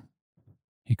killer.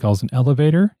 He calls an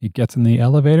elevator. He gets in the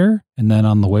elevator and then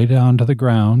on the way down to the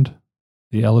ground,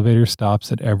 the elevator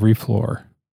stops at every floor.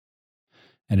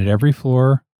 And at every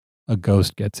floor, a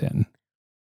ghost gets in.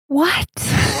 What?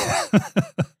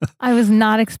 I was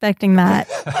not expecting that.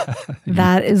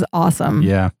 That is awesome.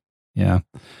 Yeah.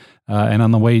 And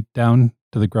on the way down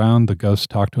to the ground, the ghosts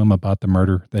talk to him about the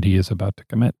murder that he is about to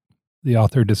commit. The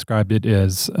author described it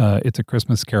as It's a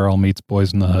Christmas Carol meets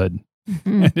Boys in the Hood.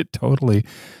 Mhm. And it totally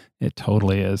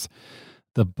is.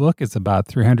 The book is about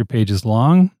 300 pages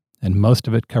long, and most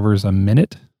of it covers 1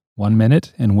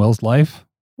 minute in Will's life.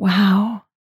 Wow.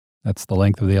 That's the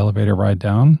length of the elevator ride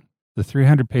down. The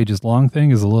 300 pages long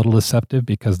thing is a little deceptive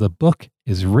because the book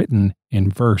is written in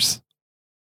verse.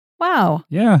 Wow.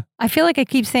 Yeah. I feel like I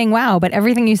keep saying wow, but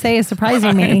everything you say is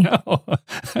surprising me. I know.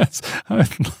 That's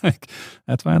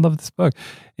why I love this book.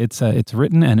 It's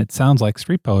written and it sounds like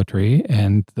street poetry,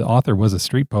 and the author was a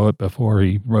street poet before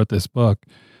he wrote this book.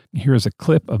 Here's a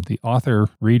clip of the author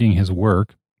reading his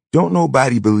work. Don't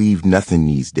nobody believe nothing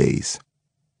these days,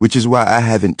 which is why I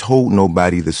haven't told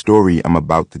nobody the story I'm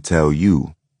about to tell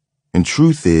you. And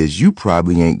truth is, you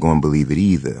probably ain't gonna believe it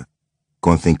either.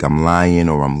 Gonna think I'm lying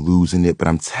or I'm losing it, but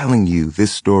I'm telling you,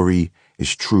 this story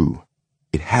is true.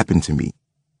 It happened to me.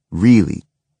 Really.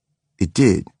 It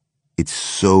did. It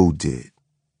so did.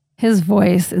 His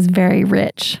voice is very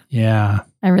rich. Yeah.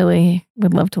 I really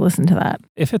would love to listen to that.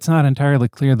 If it's not entirely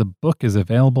clear, the book is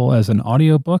available as an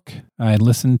audiobook. I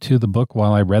listened to the book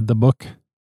while I read the book,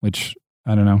 which,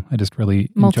 I don't know, I just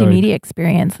really enjoyed. Multimedia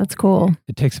experience. That's cool.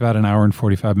 It takes about an hour and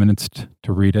 45 minutes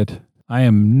to read it. I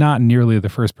am not nearly the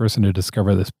first person to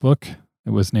discover this book. It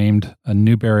was named a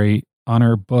Newbery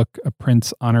Honor Book, a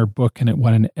Prince Honor Book, and it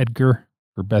won an Edgar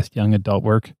for Best Young Adult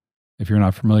Work. If you're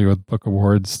not familiar with book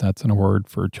awards, that's an award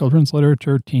for children's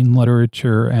literature, teen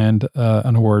literature, and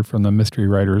an award from the Mystery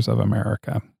Writers of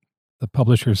America. The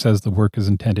publisher says the work is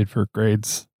intended for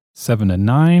grades 7 and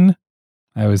 9.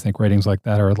 I always think ratings like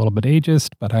that are a little bit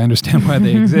ageist, but I understand why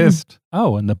they exist.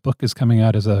 Oh, and the book is coming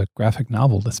out as a graphic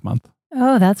novel this month.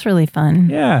 Oh, that's really fun.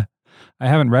 Yeah. I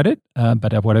haven't read it,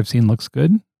 but what I've seen looks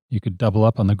good. You could double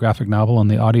up on the graphic novel and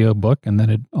the audio book, and then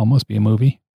it'd almost be a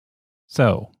movie.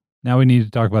 So now we need to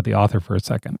talk about the author for a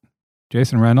second.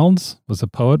 Jason Reynolds was a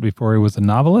poet before he was a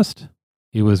novelist.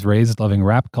 He was raised loving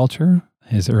rap culture.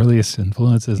 His earliest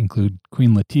influences include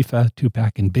Queen Latifah,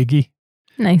 Tupac, and Biggie.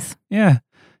 Nice. Yeah.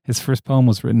 His first poem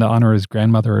was written to honor his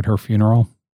grandmother at her funeral.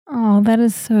 Oh, that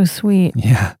is so sweet.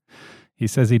 Yeah. He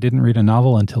says he didn't read a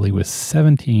novel until he was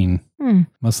 17, Hmm.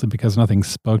 mostly because nothing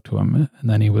spoke to him. And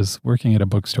then he was working at a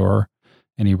bookstore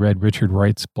and he read Richard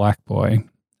Wright's Black Boy.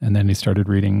 And then he started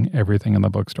reading everything in the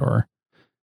bookstore.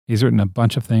 He's written a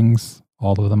bunch of things,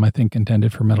 all of them, I think,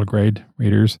 intended for middle grade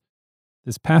readers.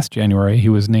 This past January, he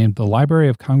was named the Library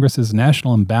of Congress's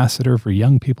National Ambassador for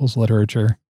Young People's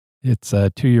Literature. It's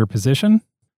a 2-year position.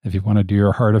 If you want to do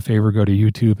your heart a favor, go to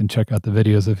YouTube and check out the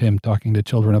videos of him talking to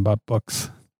children about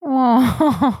books.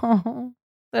 Oh,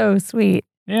 so sweet.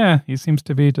 Yeah, he seems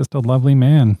to be just a lovely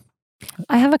man.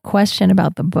 I have a question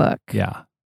about the book. Yeah.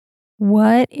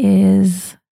 What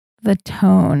is the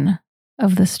tone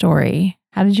of the story?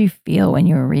 How did you feel when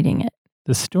you were reading it?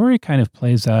 The story kind of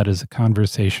plays out as a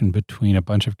conversation between a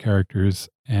bunch of characters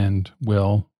and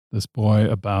Will, this boy,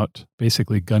 about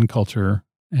basically gun culture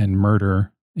and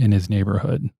murder in his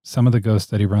neighborhood. Some of the ghosts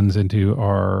that he runs into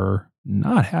are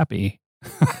not happy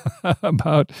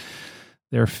about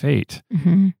their fate.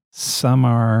 Mm-hmm. Some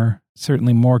are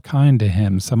certainly more kind to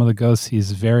him. Some of the ghosts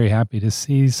he's very happy to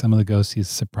see. Some of the ghosts he's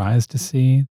surprised to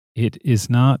see. It is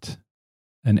not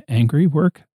an angry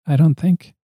work, I don't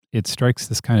think. It strikes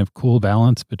this kind of cool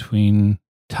balance between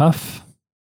tough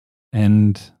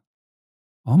and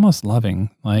almost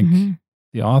loving. Like Mhm.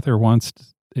 the author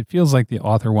it feels like the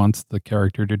author wants the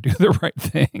character to do the right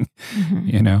thing,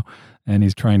 Mhm. you know, and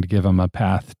he's trying to give him a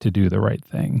path to do the right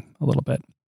thing a little bit.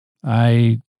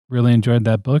 I really enjoyed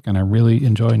that book, and I really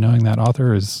enjoy knowing that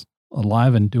author is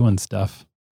alive and doing stuff.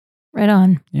 Right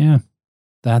on. Yeah.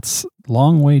 That's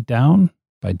Long Way Down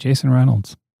by Jason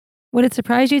Reynolds. Would it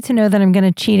surprise you to know that I'm going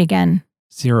to cheat again?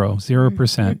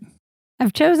 0%.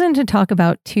 I've chosen to talk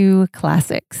about 2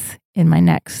 classics in my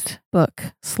next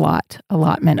book slot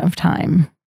allotment of time.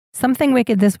 Something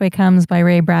Wicked This Way Comes by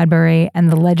Ray Bradbury and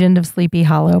The Legend of Sleepy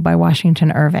Hollow by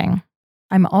Washington Irving.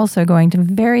 I'm also going to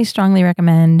very strongly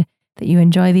recommend that you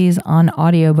enjoy these on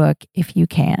audiobook if you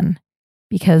can,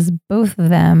 because both of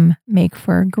them make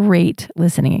for a great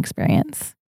listening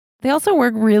experience. They also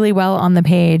work really well on the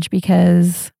page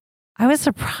because I was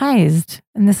surprised,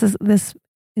 and this is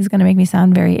going to make me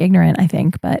sound very ignorant, I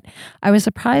think, but I was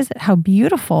surprised at how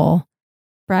beautiful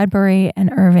Bradbury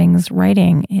and Irving's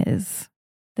writing is.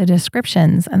 The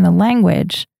descriptions and the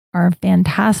language are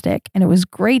fantastic, and it was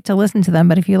great to listen to them,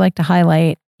 but if you like to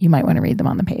highlight, you might want to read them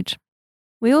on the page.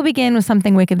 We will begin with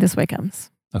Something Wicked This Way Comes.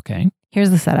 Okay. Here's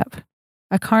the setup.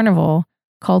 A carnival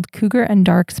called Cougar and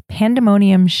Dark's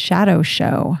Pandemonium Shadow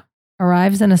Show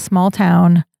arrives in a small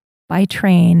town by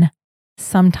train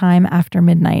sometime after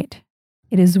midnight.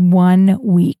 It is 1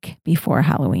 week before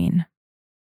Halloween.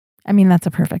 I mean, that's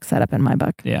a perfect setup in my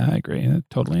book. Yeah, I agree. I'm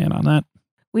totally in on that.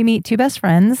 We meet 2 best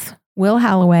friends, Will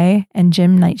Halloway and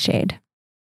Jim Nightshade.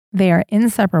 They are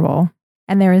inseparable,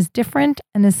 and they're as different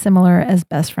and as similar as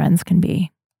best friends can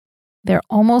be. They're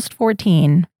almost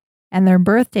 14, and their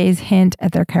birthdays hint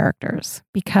at their characters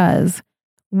because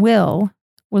Will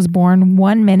was born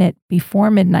 1 minute before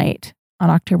midnight on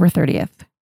October 30th,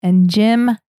 and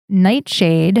Jim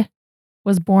Nightshade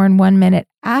was born 1 minute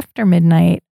after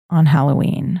midnight on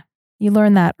Halloween. You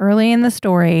learn that early in the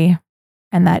story,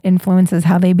 and that influences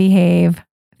how they behave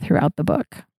throughout the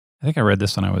book. I think I read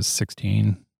this when I was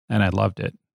 16, and I loved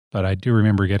it. But I do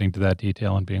remember getting to that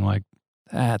detail and being like,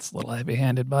 that's a little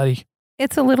heavy-handed, buddy.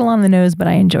 It's a little on the nose, but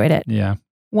I enjoyed it. Yeah.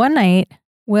 One night,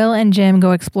 Will and Jim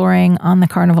go exploring on the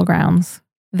carnival grounds.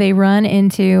 They run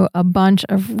into a bunch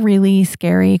of really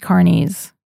scary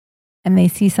carnies, and they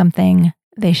see something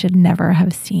they should never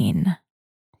have seen.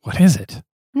 What is it?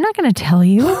 I'm not going to tell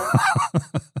you.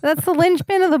 That's the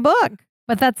linchpin of the book.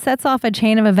 But that sets off a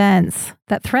chain of events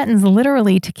that threatens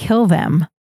literally to kill them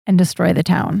and destroy the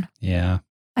town. Yeah.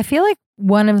 I feel like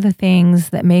one of the things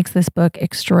that makes this book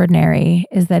extraordinary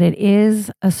is that it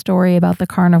is a story about the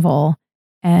carnival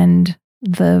and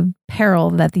the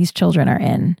peril that these children are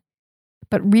in.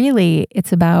 But really,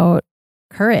 it's about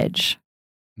courage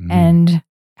and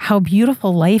how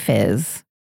beautiful life is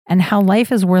and how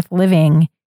life is worth living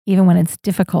even when it's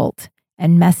difficult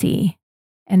and messy.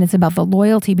 And it's about the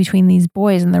loyalty between these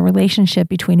boys and the relationship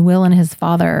between Will and his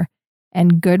father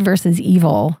and good versus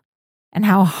evil and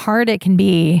how hard it can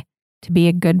be to be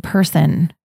a good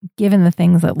person given the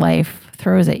things that life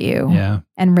throws at you. Yeah.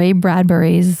 And Ray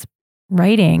Bradbury's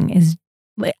writing is,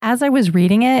 as I was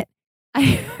reading it,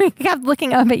 I kept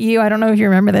looking up at you. I don't know if you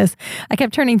remember this. I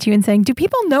kept turning to you and saying, do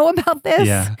people know about this?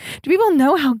 Yeah. Do people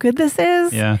know how good this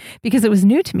is? Yeah. Because it was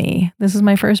new to me. This was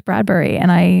my first Bradbury, and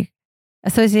I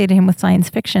associated him with science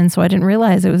fiction, so I didn't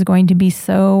realize it was going to be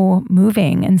so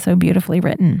moving and so beautifully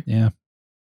written. Yeah.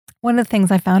 One of the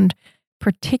things I found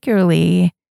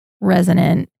particularly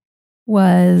resonant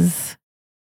was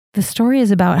the story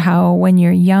is about how when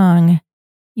you're young,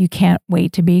 you can't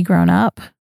wait to be grown up.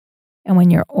 And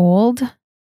when you're old,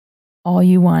 all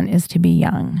you want is to be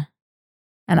young.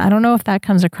 And I don't know if that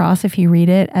comes across if you read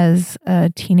it as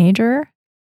a teenager,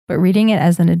 but reading it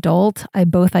as an adult, I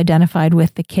both identified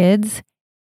with the kids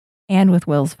and with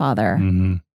Will's father.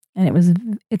 Mm-hmm.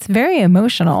 And it's very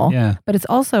emotional, Yeah. but it's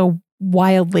also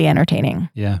wildly entertaining.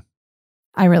 Yeah.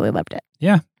 I really loved it.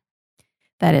 Yeah.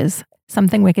 That is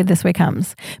Something Wicked This Way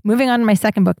Comes. Moving on to my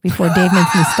second book before Dave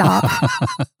makes me stop.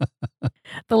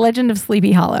 The Legend of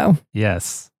Sleepy Hollow.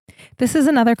 Yes. This is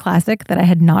another classic that I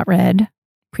had not read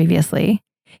previously.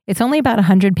 It's only about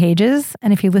 100 pages,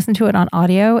 and if you listen to it on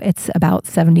audio, it's about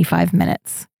 75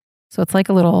 minutes. So it's like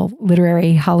a little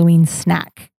literary Halloween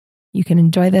snack. You can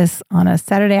enjoy this on a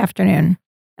Saturday afternoon.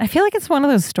 I feel like it's one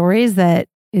of those stories that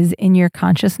is in your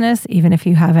consciousness, even if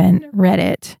you haven't read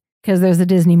it, because there's a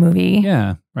Disney movie.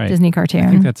 Yeah, right. Disney cartoon. I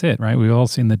think that's it, right? We've all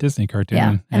seen the Disney cartoon.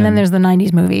 Yeah. And then there's the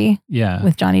 90s movie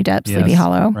with Johnny Depp, Sleepy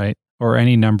Hollow. Right. Or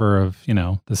any number of,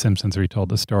 The Simpsons retold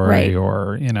the story, Right.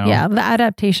 or, Yeah, the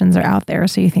adaptations are out there,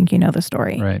 so you think you know the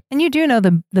story. Right. And you do know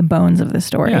the bones of the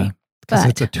story. Yeah, because but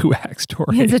it's a 2-act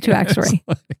story. It's a 2-act story.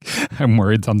 I'm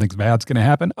worried something's bad's going to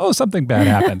happen. Oh, something bad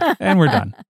happened. And we're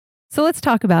done. So let's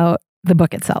talk about the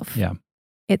book itself. Yeah.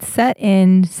 It's set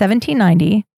in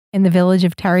 1790 in the village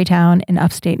of Tarrytown in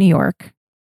upstate New York,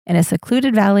 in a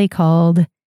secluded valley called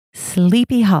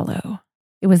Sleepy Hollow.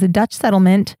 It was a Dutch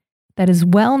settlement that is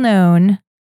well known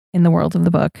in the world of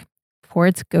the book for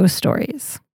its ghost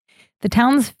stories. The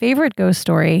town's favorite ghost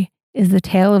story is the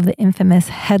tale of the infamous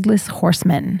Headless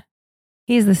Horseman.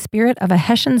 He is the spirit of a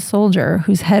Hessian soldier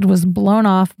whose head was blown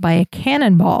off by a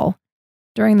cannonball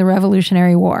during the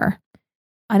Revolutionary War.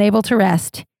 Unable to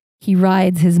rest, he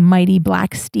rides his mighty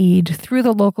black steed through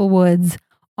the local woods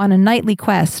on a nightly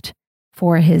quest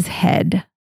for his head.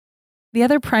 The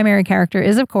other primary character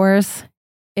is, of course,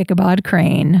 Ichabod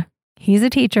Crane. He's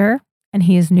a teacher, and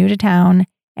he is new to town,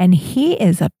 and he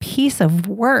is a piece of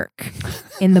work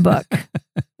in the book.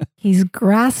 He's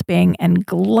grasping and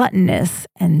gluttonous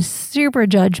and super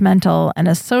judgmental and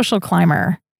a social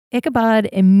climber. Ichabod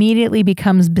immediately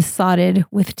becomes besotted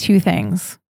with two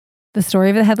things: the story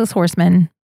of the Headless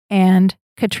Horseman and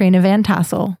Katrina Van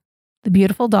Tassel, the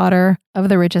beautiful daughter of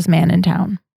the richest man in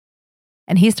town.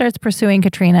 And he starts pursuing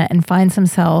Katrina and finds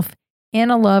himself in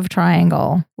a love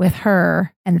triangle with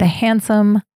her and the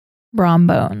handsome Brom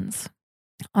Bones.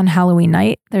 On Halloween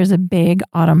night, there's a big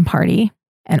autumn party,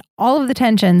 and all of the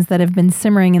tensions that have been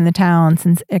simmering in the town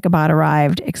since Ichabod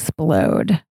arrived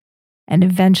explode. And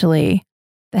eventually,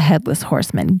 the Headless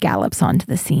Horseman gallops onto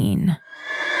the scene.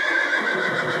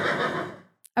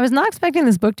 I was not expecting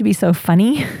this book to be so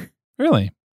funny.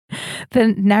 Really? The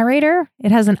narrator,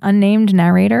 it has an unnamed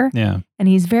narrator. Yeah. And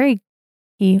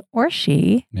he or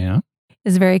she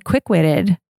is very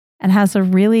quick-witted and has a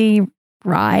really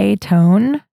wry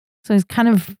tone. So he's kind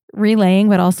of relaying,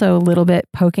 but also a little bit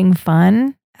poking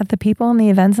fun at the people and the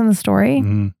events in the story.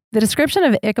 Mm-hmm. The description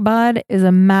of Ichabod is a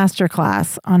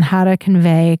masterclass on how to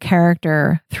convey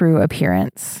character through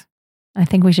appearance. I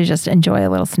think we should just enjoy a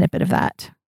little snippet of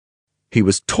that. He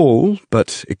was tall,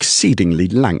 but exceedingly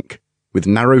lank, with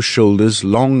narrow shoulders,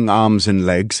 long arms and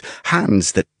legs,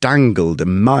 hands that dangled a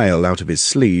mile out of his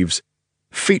sleeves,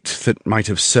 feet that might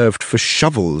have served for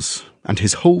shovels, and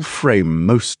his whole frame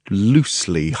most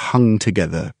loosely hung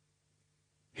together.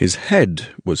 His head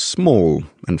was small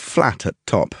and flat at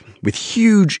top, with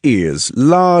huge ears,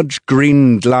 large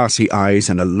green glassy eyes,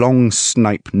 and a long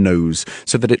snipe nose,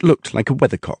 so that it looked like a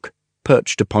weathercock,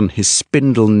 perched upon his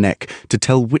spindle neck to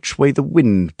tell which way the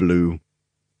wind blew.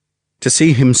 To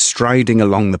see him striding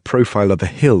along the profile of a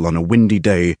hill on a windy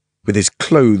day, with his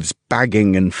clothes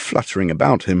bagging and fluttering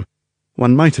about him,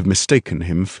 one might have mistaken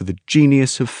him for the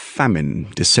genius of famine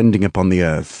descending upon the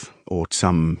earth, or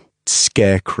some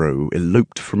scarecrow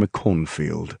eloped from a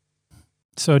cornfield.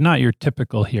 So not your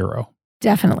typical hero.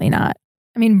 Definitely not.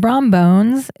 I mean, Brom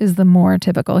Bones is the more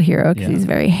typical hero because he's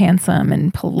very handsome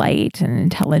and polite and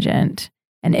intelligent.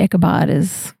 And Ichabod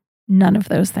is none of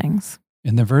those things.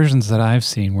 In the versions that I've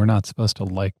seen, we're not supposed to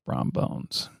like Brom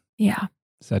Bones. Yeah.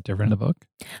 Is that different in the book?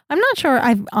 I'm not sure.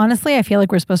 Honestly, I feel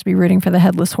like we're supposed to be rooting for the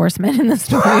Headless Horseman in the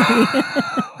story.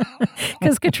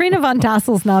 Because Katrina Van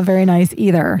Tassel's not very nice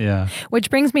either. Yeah.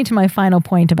 Which brings me to my final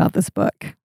point about this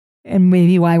book. And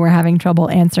maybe why we're having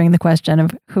trouble answering the question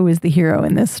of who is the hero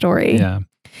in this story. Yeah.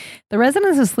 The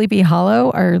residents of Sleepy Hollow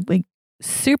are like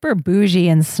super bougie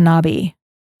and snobby,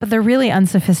 but they're really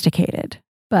unsophisticated.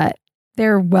 But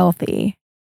they're wealthy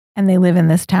and they live in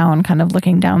this town kind of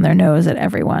looking down their nose at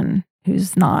everyone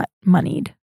who's not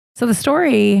moneyed. So the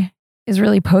story is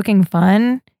really poking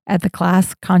fun at the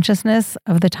class consciousness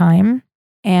of the time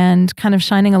and kind of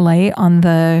shining a light on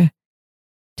the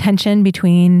tension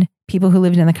between people who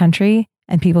lived in the country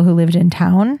and people who lived in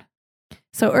town.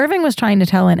 So Irving was trying to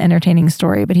tell an entertaining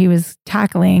story, but he was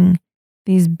tackling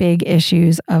these big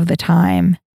issues of the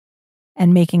time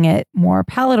and making it more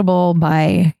palatable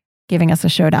by giving us a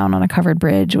showdown on a covered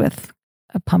bridge with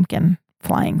a pumpkin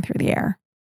flying through the air.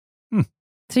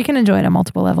 So you can enjoy it on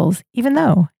multiple levels, even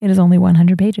though it is only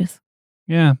 100 pages.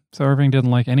 Yeah. So Irving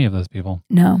didn't like any of those people.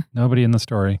 No. Nobody in the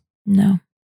story. No.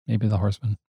 Maybe the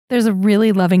horseman. There's a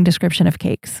really loving description of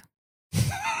cakes.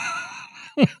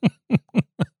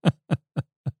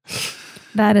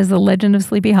 That is The Legend of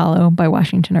Sleepy Hollow by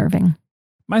Washington Irving.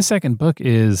 My second book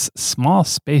is Small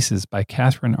Spaces by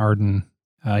Catherine Arden.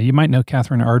 You might know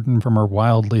Catherine Arden from her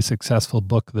wildly successful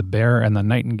book, The Bear and the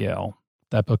Nightingale.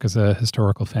 That book is a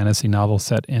historical fantasy novel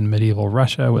set in medieval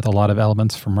Russia with a lot of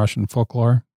elements from Russian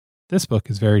folklore. This book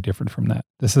is very different from that.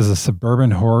 This is a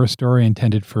suburban horror story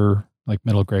intended for like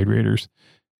middle grade readers.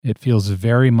 It feels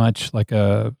very much like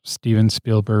a Steven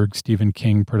Spielberg, Stephen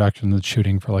King production that's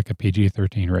shooting for like a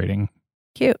PG-13 rating.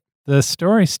 Cute. The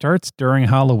story starts during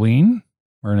Halloween.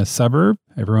 We're in a suburb.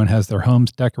 Everyone has their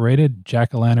homes decorated.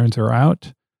 Jack-o'-lanterns are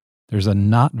out. There's a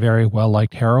not very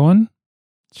well-liked heroine.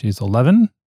 She's 11.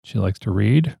 She likes to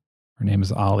read. Her name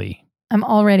is Ollie. I'm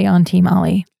already on Team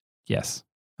Ollie. Yes,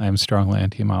 I am strongly on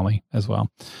Team Ollie as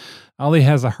well. Ollie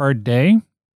has a hard day,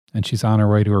 and she's on her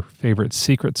way to her favorite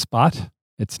secret spot.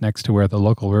 It's next to where the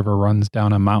local river runs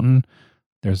down a mountain.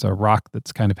 There's a rock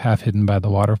that's kind of half hidden by the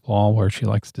waterfall where she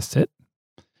likes to sit.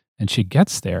 And she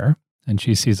gets there, and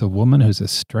she sees a woman who's a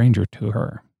stranger to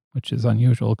her, which is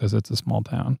unusual because it's a small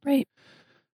town. Right.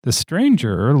 The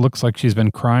stranger looks like she's been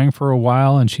crying for a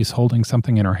while, and she's holding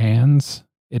something in her hands.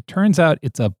 It turns out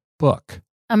it's a book.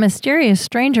 A mysterious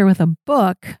stranger with a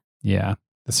book. Yeah.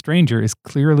 The stranger is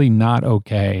clearly not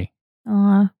okay.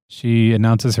 She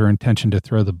announces her intention to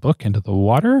throw the book into the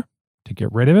water to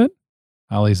get rid of it.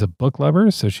 Ollie's a book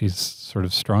lover, so she's sort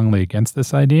of strongly against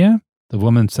this idea. The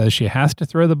woman says she has to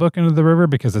throw the book into the river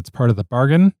because it's part of the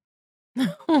bargain.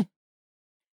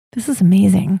 This is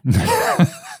amazing.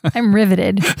 I'm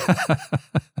riveted.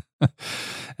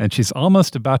 And she's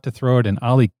almost about to throw it, and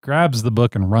Ollie grabs the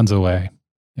book and runs away.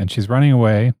 And she's running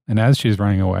away. And as she's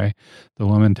running away, the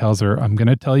woman tells her, I'm going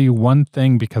to tell you one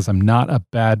thing because I'm not a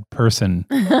bad person.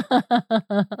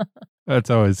 That's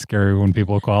always scary when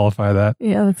people qualify that.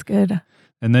 Yeah, that's good.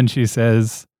 And then she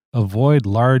says, avoid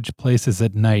large places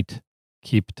at night.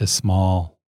 Keep to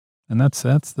small. And that's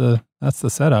the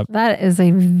setup. That is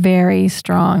a very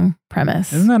strong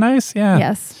premise. Isn't that nice? Yeah.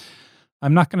 Yes.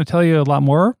 I'm not going to tell you a lot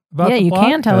more about the plot. Yeah, you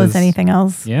can't tell us anything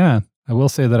else. Yeah. I will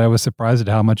say that I was surprised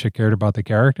at how much I cared about the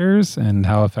characters and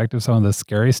how effective some of the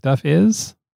scary stuff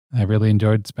is. I really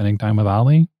enjoyed spending time with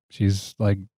Ollie. She's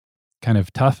like kind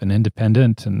of tough and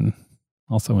independent and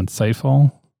also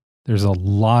insightful. There's a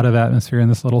lot of atmosphere in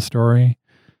this little story.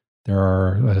 There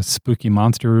are spooky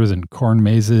monsters and corn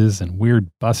mazes and weird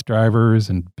bus drivers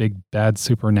and big bad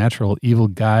supernatural evil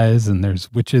guys. And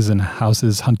there's witches and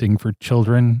houses hunting for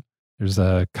children. There's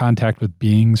a contact with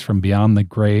beings from beyond the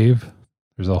grave.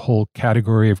 There's a whole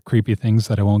category of creepy things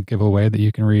that I won't give away that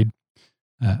you can read.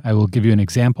 I will give you an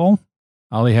example.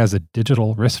 Ollie has a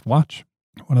digital wristwatch,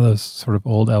 one of those sort of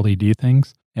old LED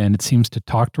things, and it seems to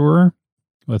talk to her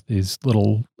with these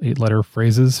little 8-letter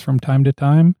phrases from time to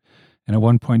time. And at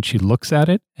one point she looks at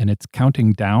it and it's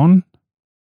counting down.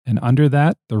 And under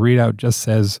that, the readout just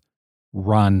says,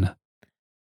 run.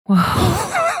 Whoa.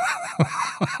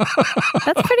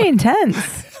 That's pretty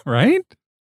intense. Right?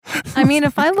 I mean,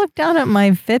 if I looked down at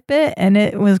my Fitbit and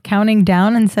it was counting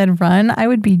down and said run, I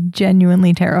would be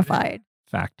genuinely terrified.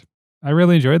 Fact. I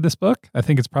really enjoyed this book. I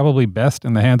think it's probably best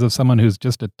in the hands of someone who's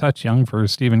just a touch young for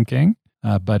Stephen King,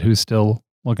 but who's still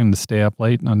looking to stay up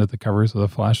late under the covers with a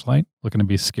flashlight, looking to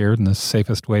be scared in the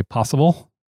safest way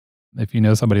possible. If you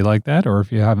know somebody like that, or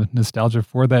if you have nostalgia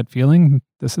for that feeling,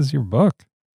 this is your book.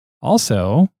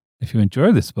 Also, if you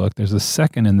enjoy this book, there's a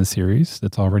second in the series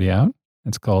that's already out.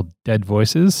 It's called Dead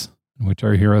Voices, in which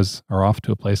our heroes are off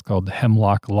to a place called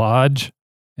Hemlock Lodge.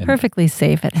 Perfectly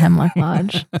safe at Hemlock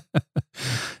Lodge.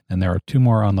 And there are 2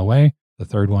 more on the way. The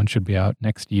third one should be out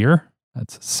next year.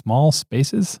 That's Small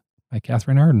Spaces by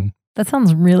Catherine Arden. That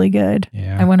sounds really good.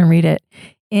 Yeah. I want to read it.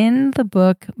 In the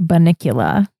book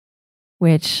Bunnicula,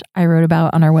 which I wrote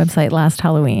about on our website last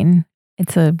Halloween,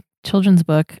 it's a children's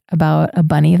book about a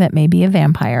bunny that may be a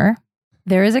vampire.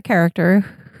 There is a character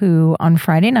who on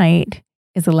Friday night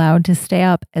is allowed to stay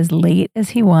up as late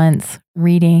as he wants,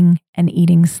 reading and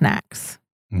eating snacks.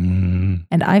 And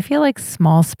I feel like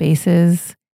Small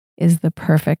Spaces is the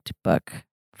perfect book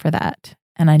for that.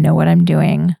 and I know what I'm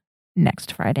doing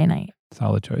next Friday night.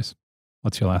 Solid choice.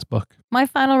 What's your last book? My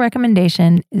final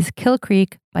recommendation is Kill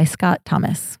Creek by Scott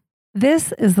Thomas.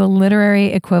 This is the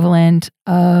literary equivalent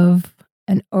of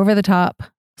an over-the-top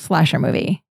slasher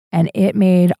movie, and it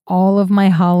made all of my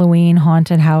Halloween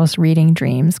haunted house reading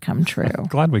dreams come true.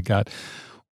 Glad we got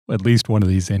at least one of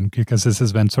these in, because this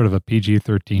has been sort of a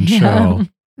PG-13 show.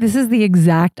 This is the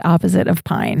exact opposite of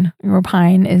Pine, where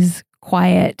Pine is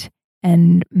quiet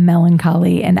and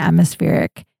melancholy and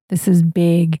atmospheric. This is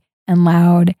big and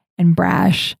loud and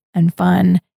brash and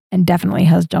fun and definitely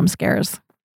has jump scares.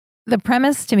 The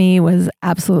premise to me was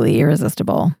absolutely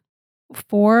irresistible.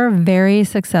 4 very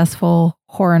successful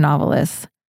horror novelists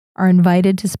are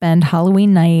invited to spend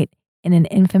Halloween night in an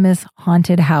infamous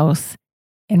haunted house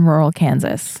in rural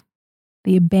Kansas.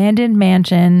 The abandoned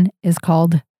mansion is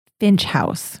called Finch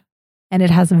House, and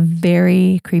it has a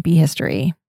very creepy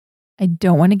history. I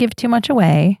don't want to give too much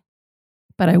away,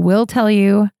 but I will tell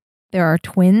you there are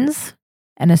twins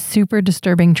and a super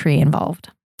disturbing tree involved.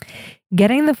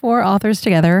 Getting the 4 authors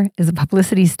together is a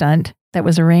publicity stunt that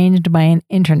was arranged by an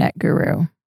internet guru.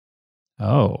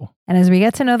 Oh. And as we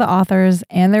get to know the authors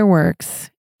and their works,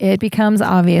 it becomes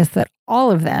obvious that all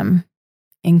of them,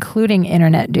 including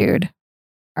Internet Dude,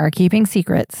 are keeping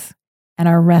secrets and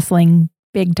are wrestling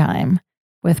big time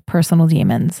with personal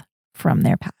demons from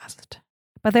their past.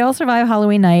 But they all survive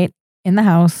Halloween night in the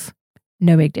house.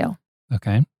 No big deal.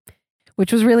 Okay.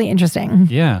 Which was really interesting.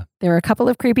 Yeah. There were a couple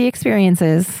of creepy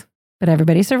experiences, but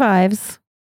everybody survives.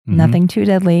 Mm-hmm. Nothing too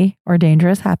deadly or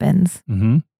dangerous happens.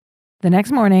 Mm-hmm. The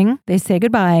next morning, they say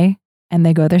goodbye and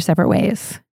they go their separate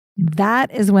ways.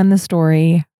 That is when the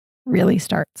story really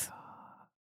starts.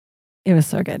 It was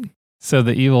so good. So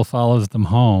the evil follows them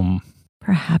home.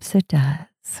 Perhaps it does.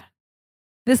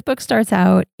 This book starts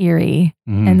out eerie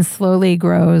Mm-hmm. and slowly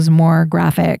grows more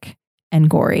graphic and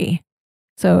gory.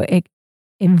 So it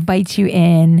invites you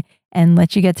in and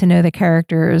lets you get to know the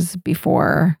characters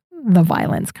before the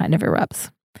violence kind of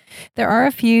erupts. There are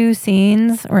a few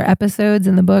scenes or episodes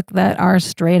in the book that are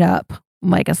straight up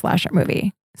like a slasher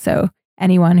movie. So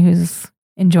anyone who's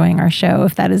enjoying our show,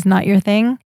 if that is not your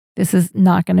thing, this is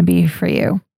not going to be for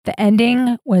you. The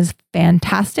ending was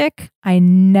fantastic. I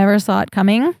never saw it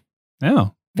coming.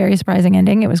 Oh. Very surprising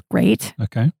ending. It was great.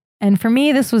 Okay. And for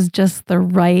me, this was just the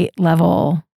right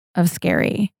level of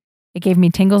scary. It gave me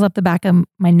tingles up the back of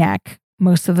my neck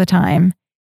most of the time.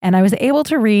 And I was able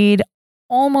to read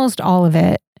almost all of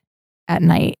it at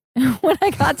night. When I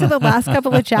got to the last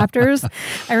couple of chapters,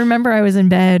 I remember I was in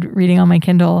bed reading on my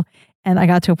Kindle and I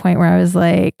got to a point where I was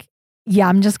like, yeah,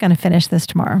 I'm just going to finish this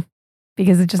tomorrow.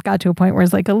 Because it just got to a point where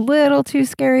it's like a little too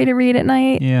scary to read at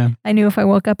night. Yeah. I knew if I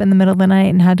woke up in the middle of the night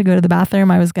and had to go to the bathroom,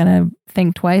 I was going to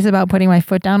think twice about putting my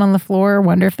foot down on the floor,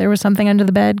 wonder if there was something under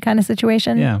the bed kind of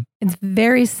situation. Yeah. It's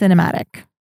very cinematic,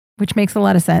 which makes a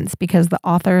lot of sense because the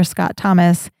author, Scott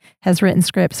Thomas, has written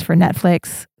scripts for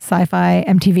Netflix, Sci-Fi,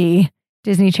 MTV,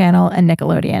 Disney Channel, and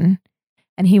Nickelodeon.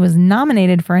 And he was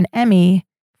nominated for an Emmy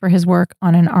for his work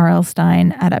on an R.L.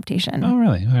 Stine adaptation. Oh,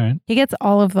 really? All right. He gets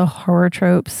all of the horror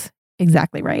tropes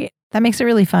exactly right. That makes it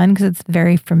really fun because it's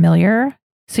very familiar.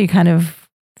 So you kind of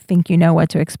think you know what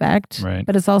to expect. Right.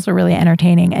 But it's also really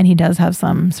entertaining. And he does have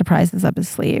some surprises up his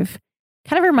sleeve.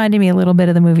 Kind of reminded me a little bit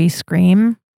of the movie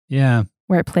Scream. Yeah.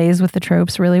 Where it plays with the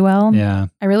tropes really well. Yeah.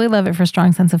 I really love it for a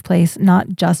strong sense of place,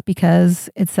 not just because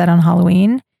it's set on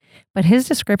Halloween, but his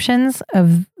descriptions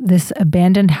of this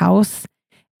abandoned house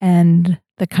and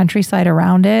the countryside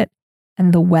around it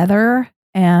and the weather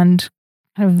and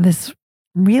kind of this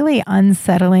really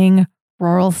unsettling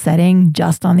rural setting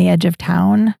just on the edge of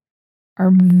town are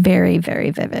very,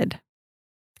 very vivid.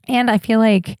 And I feel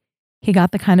like he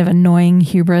got the kind of annoying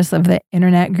hubris of the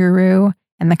internet guru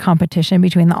and the competition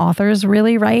between the authors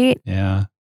really right. Yeah.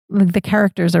 Like the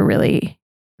characters are really,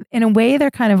 in a way,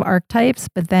 they're kind of archetypes,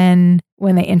 but then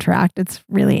when they interact, it's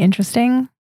really interesting.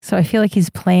 So I feel like he's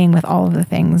playing with all of the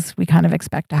things we kind of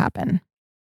expect to happen.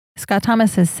 Scott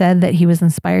Thomas has said that he was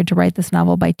inspired to write this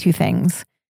novel by 2 things.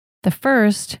 The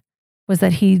first was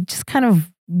that he just kind of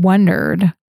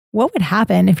wondered what would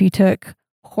happen if you took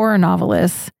horror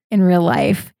novelists in real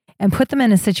life and put them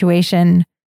in a situation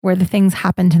where the things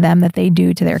happen to them that they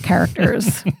do to their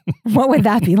characters. What would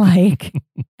that be like?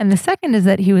 And the second is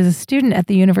that he was a student at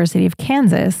the University of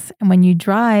Kansas. And when you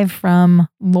drive from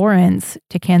Lawrence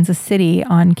to Kansas City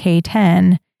on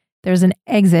K10, there's an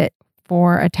exit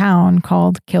for a town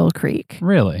called Kill Creek.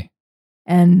 Really?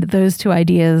 And those 2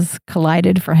 ideas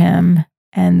collided for him,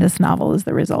 and this novel is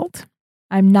the result.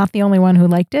 I'm not the only one who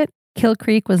liked it. Kill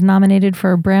Creek was nominated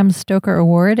for a Bram Stoker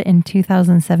Award in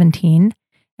 2017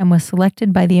 and was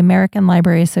selected by the American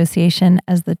Library Association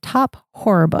as the top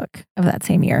horror book of that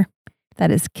same year. That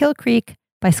is Kill Creek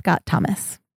by Scott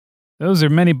Thomas. Those are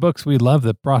many books we love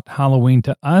that brought Halloween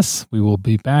to us. We will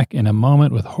be back in a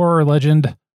moment with horror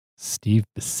legend Steve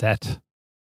Bissette.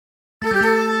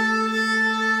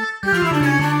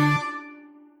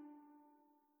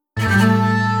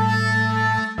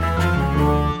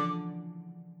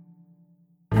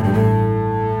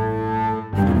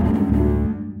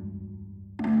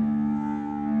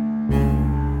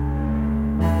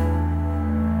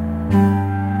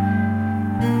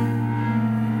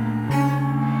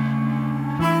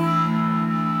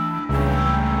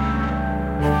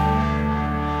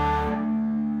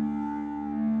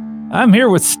 I'm here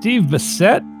with Steve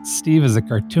Bissette. Steve is a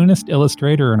cartoonist,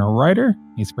 illustrator, and a writer.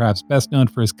 He's perhaps best known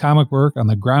for his comic work on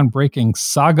the groundbreaking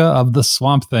Saga of the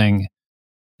Swamp Thing.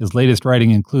 His latest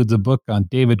writing includes a book on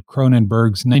David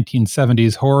Cronenberg's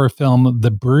 1970s horror film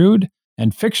The Brood,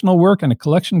 and fictional work in a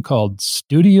collection called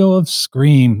Studio of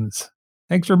Screams.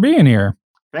 Thanks for being here.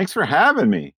 Thanks for having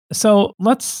me. So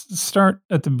let's start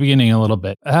at the beginning a little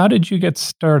bit. How did you get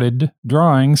started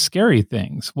drawing scary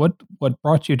things? What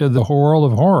brought you to the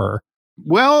world of horror?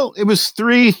 Well, it was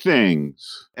three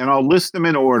things, and I'll list them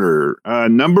in order.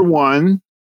 Number one,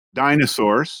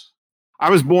 dinosaurs.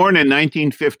 I was born in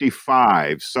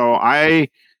 1955, so I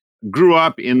grew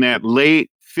up in that late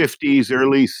 50s,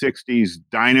 early 60s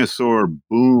dinosaur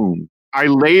boom. I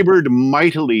labored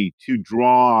mightily to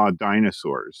draw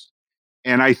dinosaurs.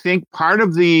 And I think part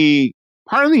of the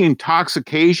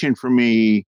intoxication for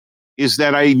me is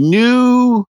that I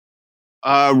knew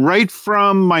right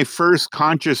from my first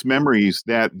conscious memories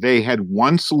that they had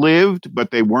once lived, but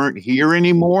they weren't here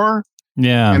anymore.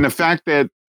 Yeah. And the fact that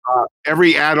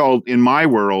every adult in my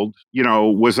world,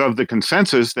 was of the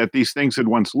consensus that these things had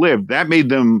once lived, that made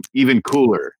them even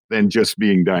cooler than just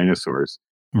being dinosaurs.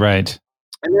 Right.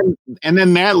 And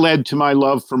then that led to my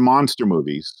love for monster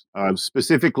movies,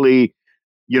 specifically,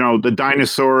 the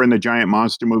dinosaur and the giant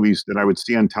monster movies that I would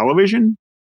see on television.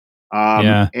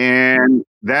 And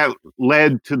that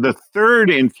led to the third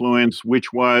influence,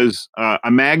 which was a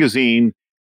magazine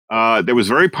that was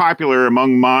very popular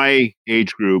among my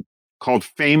age group called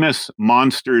Famous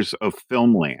Monsters of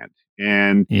Filmland.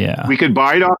 And we could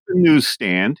buy it off the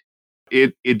newsstand.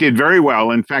 It did very well.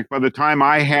 In fact, by the time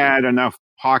I had enough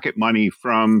pocket money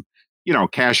from,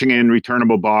 cashing in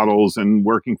returnable bottles and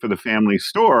working for the family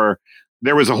store,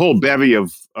 there was a whole bevy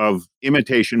of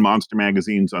imitation monster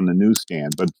magazines on the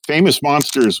newsstand, but Famous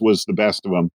Monsters was the best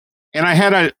of them. And I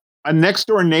had a next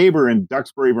door neighbor in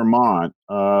Duxbury, Vermont,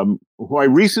 who I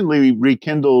recently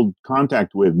rekindled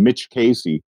contact with, Mitch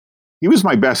Casey. He was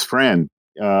my best friend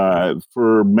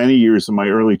for many years of my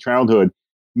early childhood.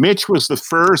 Mitch was the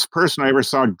first person I ever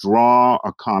saw draw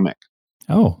a comic.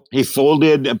 Oh. He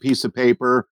folded a piece of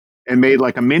paper and made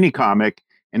like a mini comic,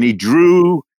 and he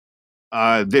drew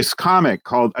this comic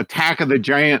called Attack of the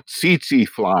Giant Tsetse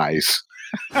Flies.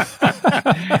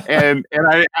 and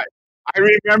I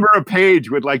remember a page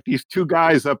with like these two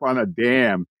guys up on a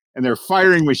dam, and they're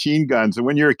firing machine guns. And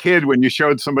when you're a kid, when you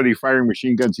showed somebody firing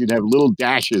machine guns, you'd have little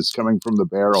dashes coming from the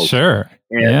barrels. Sure.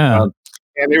 And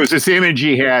there was this image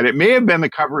he had. It may have been the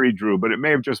cover he drew, but it may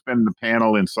have just been the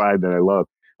panel inside that I love,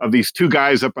 of these two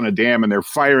guys up on a dam, and they're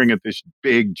firing at this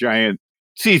big giant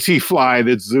tsetse fly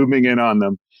that's zooming in on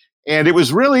them. And it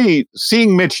was really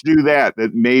seeing Mitch do that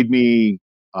made me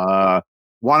want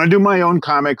to do my own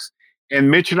comics. And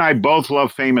Mitch and I both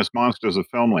love Famous Monsters of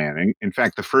Filmland. In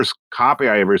fact, the first copy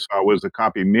I ever saw was the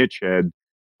copy Mitch had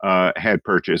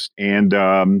purchased, and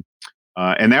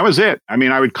that was it. I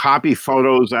mean, I would copy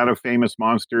photos out of Famous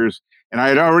Monsters, and I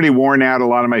had already worn out a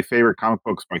lot of my favorite comic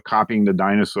books by copying the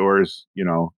dinosaurs,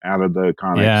 out of the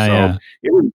comics.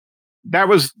 That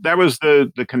was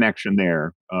the connection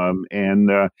there,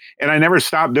 and I never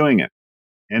stopped doing it,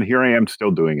 and here I am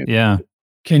still doing it. Yeah.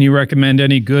 Can you recommend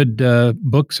any good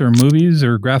books or movies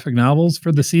or graphic novels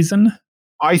for the season?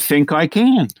 I think I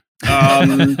can.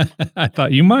 I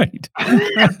thought you might.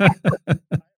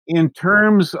 In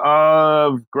terms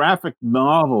of graphic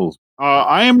novels,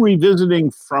 I am revisiting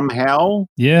From Hell.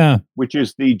 Yeah. Which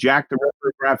is the Jack the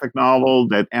Ripper graphic novel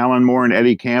that Alan Moore and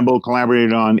Eddie Campbell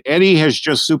collaborated on. Eddie has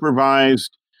just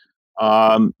supervised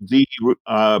the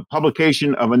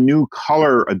publication of a new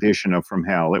color edition of From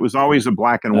Hell. It was always a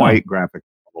black and white graphic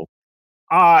novel.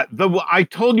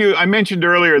 I mentioned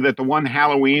earlier that the one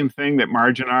Halloween thing that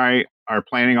Marge and I are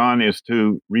planning on is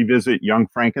to revisit Young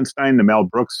Frankenstein, the Mel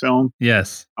Brooks film.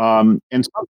 Yes. And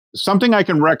something I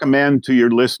can recommend to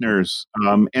your listeners,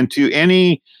 and to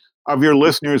any of your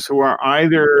listeners who are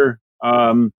either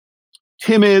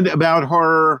timid about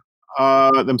horror,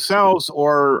 themselves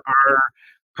or are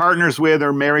partners with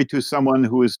or married to someone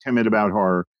who is timid about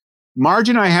horror. Marge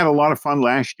and I had a lot of fun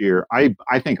last year. I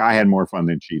think I had more fun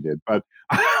than she did, but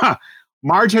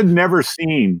Marge had never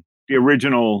seen the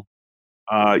original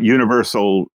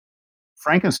Universal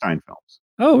Frankenstein films.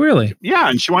 Oh, really? Yeah,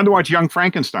 and she wanted to watch Young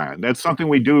Frankenstein. That's something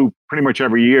we do pretty much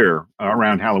every year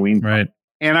around Halloween. Right.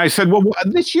 And I said, well,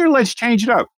 this year, let's change it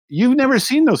up. You've never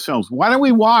seen those films. Why don't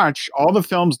we watch all the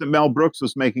films that Mel Brooks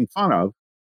was making fun of,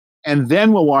 and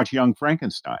then we'll watch Young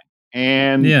Frankenstein.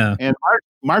 And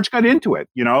Marge got into it.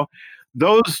 You know,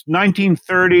 those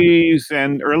 1930s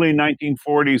and early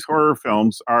 1940s horror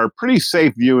films are pretty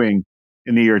safe viewing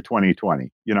in the year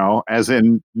 2020. You know, as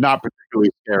in not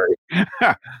particularly scary.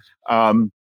 A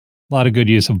lot of good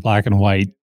use of black and white.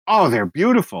 Oh, they're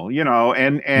beautiful. You know,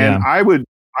 and I would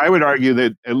argue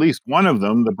that at least one of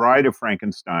them, The Bride of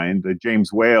Frankenstein, the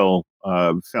James Whale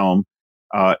film,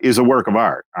 is a work of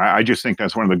art. I just think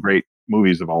that's one of the great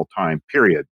movies of all time,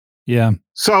 period. Yeah.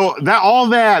 So all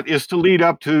that is to lead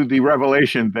up to the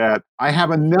revelation that I have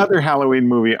another Halloween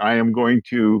movie I am going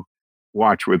to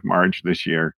watch with Marge this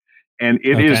year. And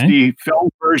it is the film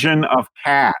version of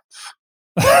Cats.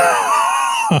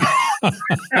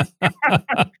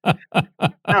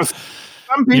 Now,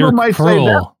 some people might say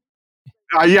that.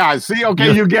 Yeah, see,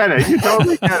 okay, you get it. You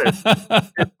totally get it.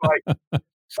 It's like,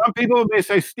 some people may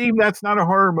say, Steve, that's not a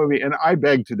horror movie, and I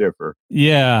beg to differ.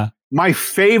 Yeah. My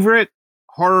favorite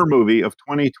horror movie of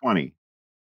 2020,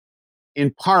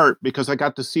 in part because I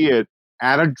got to see it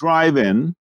at a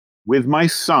drive-in with my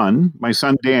son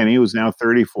Danny, who's now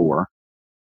 34,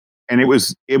 and it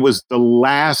was the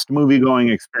last movie-going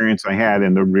experience I had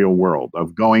in the real world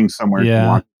of going somewhere to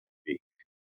watch a movie.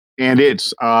 And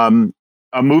it's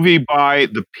a movie by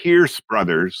the Pierce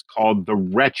brothers called The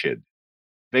Wretched.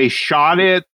 They shot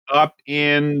it up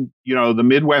in, the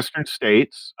Midwestern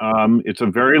states. It's a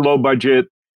very low budget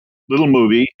little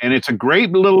movie, and it's a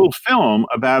great little film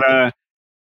about a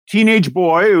teenage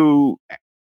boy who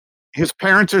his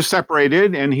parents are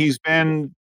separated, and he's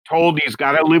been told he's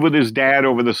got to live with his dad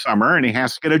over the summer, and he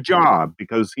has to get a job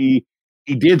because he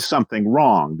did something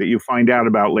wrong that you find out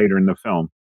about later in the film.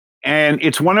 And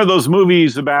it's one of those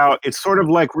movies it's sort of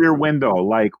like Rear Window,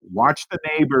 like watch the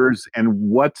neighbors and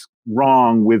what's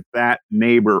wrong with that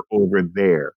neighbor over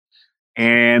there.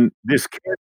 And this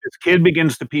kid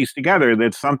begins to piece together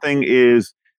that something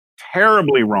is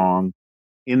terribly wrong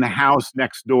in the house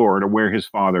next door to where his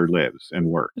father lives and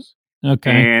works.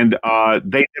 Okay. And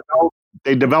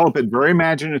they develop it very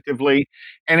imaginatively.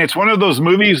 And it's one of those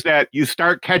movies that you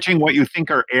start catching what you think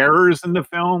are errors in the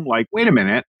film. Like, wait a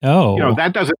minute. Oh.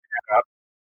 That doesn't add up.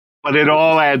 But it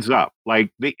all adds up.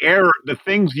 Like the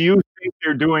things you think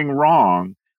they're doing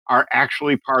wrong are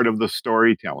actually part of the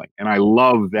storytelling. And I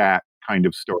love that kind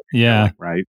of storytelling. Yeah.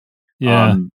 Right.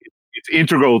 Yeah. It's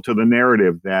integral to the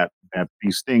narrative that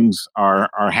these things are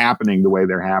happening the way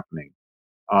they're happening.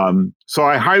 So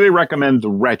I highly recommend The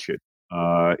Wretched.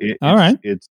 It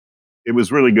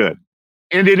was really good.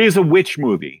 And it is a witch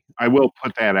movie. I will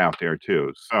put that out there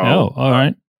too. So all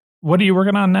right. What are you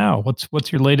working on now?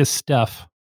 What's your latest stuff?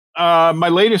 My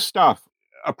latest stuff,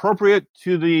 appropriate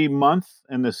to the month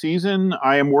and the season,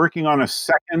 I am working on a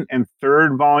second and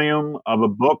third volume of a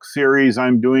book series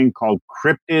I'm doing called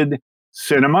Cryptid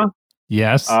Cinema.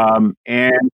 Yes.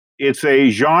 And it's a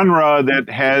genre that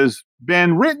has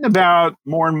been written about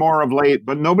more and more of late,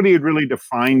 but nobody had really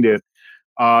defined it.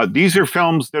 These are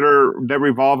films that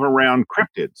revolve around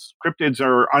cryptids. Cryptids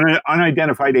are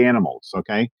unidentified animals.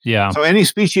 Okay. Yeah. So any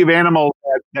species of animal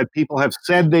that people have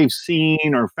said they've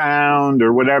seen or found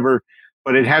or whatever,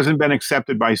 but it hasn't been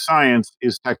accepted by science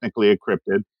is technically a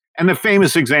cryptid. And the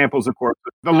famous examples, of course,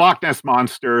 the Loch Ness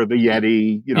Monster, the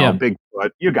Yeti, Bigfoot,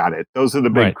 you got it. Those are the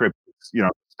big cryptids,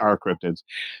 star cryptids.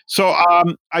 So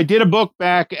I did a book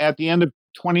back at the end of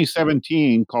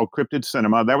 2017 called Cryptid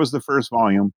Cinema. That was the first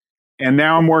volume. And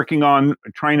now I'm working on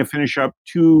trying to finish up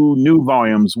 2 new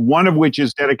volumes, one of which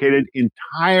is dedicated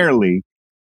entirely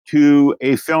to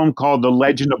a film called The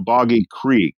Legend of Boggy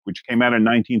Creek, which came out in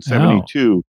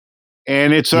 1972.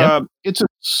 And it's a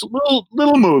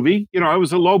little movie. It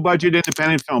was a low budget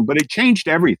independent film, but it changed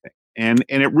everything. And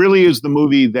it really is the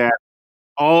movie that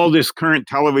all this current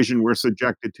television we're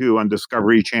subjected to on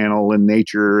Discovery Channel and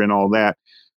Nature and all that.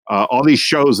 All these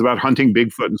shows about hunting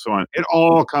Bigfoot and so on. It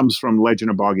all comes from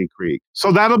Legend of Boggy Creek.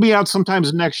 So that'll be out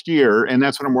sometimes next year, and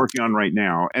that's what I'm working on right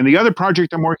now. And the other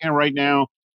project I'm working on right now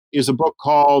is a book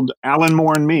called Alan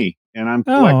Moore and Me, and I'm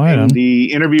collecting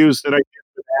the interviews that I did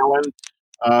with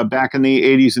Alan back in the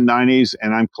 80s and 90s,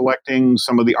 and I'm collecting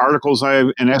some of the articles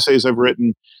and essays I've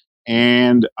written,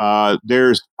 And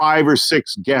there's 5 or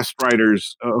 6 guest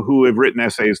writers who have written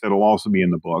essays that'll also be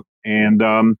in the book, and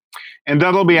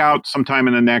that'll be out sometime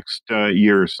in the next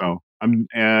year or so.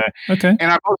 Okay.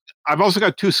 And I've also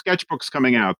got 2 sketchbooks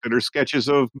coming out that are sketches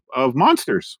of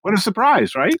monsters. What a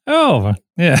surprise, right? Oh,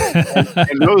 yeah.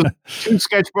 And those 2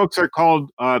 sketchbooks are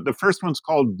called. The first one's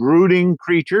called Brooding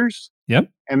Creatures. Yep.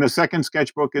 And the second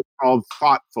sketchbook is called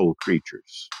Thoughtful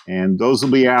Creatures, and those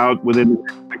will be out within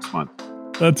the next 6 months.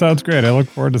 That sounds great. I look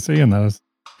forward to seeing those.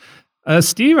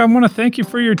 Steve, I want to thank you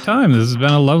for your time. This has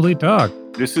been a lovely talk.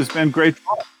 This has been great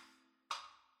fun.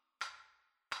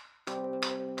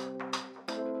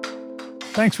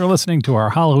 Thanks for listening to our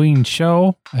Halloween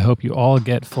show. I hope you all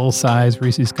get full-size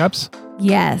Reese's Cups.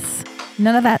 Yes.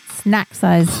 None of that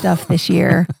snack-size stuff this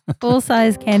year.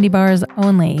 Full-size candy bars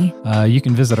only. You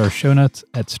can visit our show notes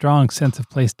at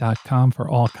strongsenseofplace.com for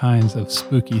all kinds of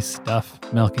spooky stuff.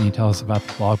 Mel, can you tell us about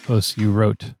the blog posts you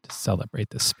wrote to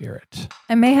celebrate the spirit?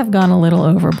 I may have gone a little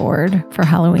overboard for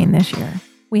Halloween this year.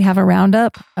 We have a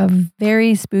roundup of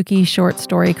very spooky short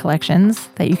story collections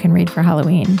that you can read for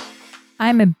Halloween.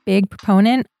 I'm a big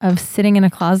proponent of sitting in a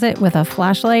closet with a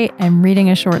flashlight and reading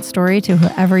a short story to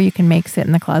whoever you can make sit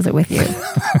in the closet with you.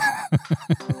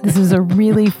 This is a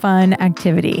really fun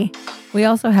activity. We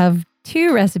also have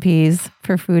 2 recipes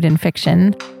for food and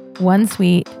fiction, 1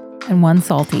 sweet and 1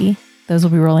 salty. Those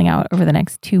will be rolling out over the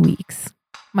next 2 weeks.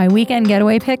 My weekend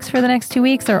getaway picks for the next 2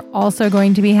 weeks are also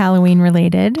going to be Halloween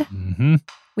related. Mm-hmm.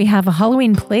 We have a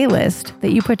Halloween playlist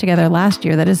that you put together last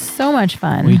year that is so much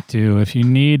fun. We do. If you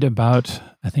need about,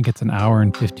 I think it's an hour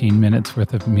and 15 minutes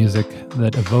worth of music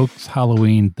that evokes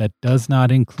Halloween that does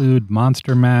not include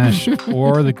Monster Mash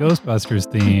or the Ghostbusters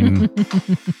theme,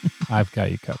 I've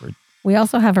got you covered. We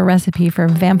also have a recipe for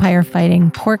vampire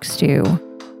fighting pork stew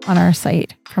on our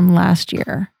site from last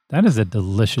year. That is a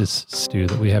delicious stew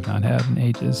that we have not had in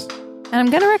ages. And I'm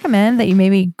going to recommend that you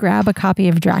maybe grab a copy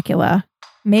of Dracula,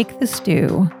 make the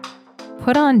stew,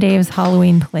 put on Dave's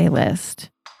Halloween playlist,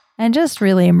 and just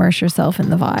really immerse yourself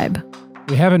in the vibe.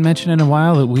 We haven't mentioned in a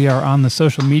while that we are on the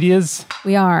social medias.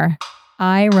 We are.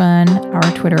 I run our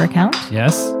Twitter account.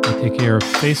 Yes, we take care of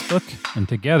Facebook, and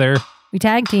together we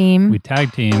tag team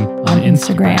on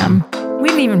Instagram. We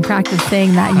didn't even practice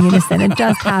saying that in unison. It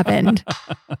just happened.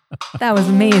 That was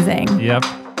amazing. Yep.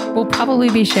 We'll probably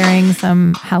be sharing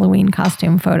some Halloween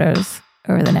costume photos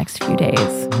over the next few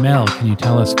days. Mel, can you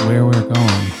tell us where we're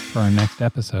going for our next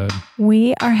episode?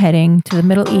 We are heading to the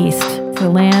Middle East, to the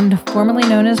land formerly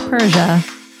known as Persia.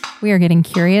 We are getting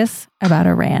curious about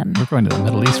Iran. We're going to the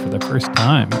Middle East for the first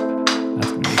time.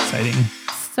 That's going to be exciting.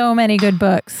 So many good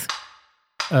books.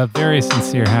 A very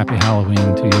sincere happy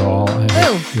Halloween to you all. I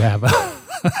hope you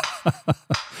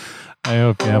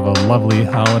have a lovely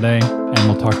holiday, and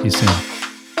we'll talk to you soon.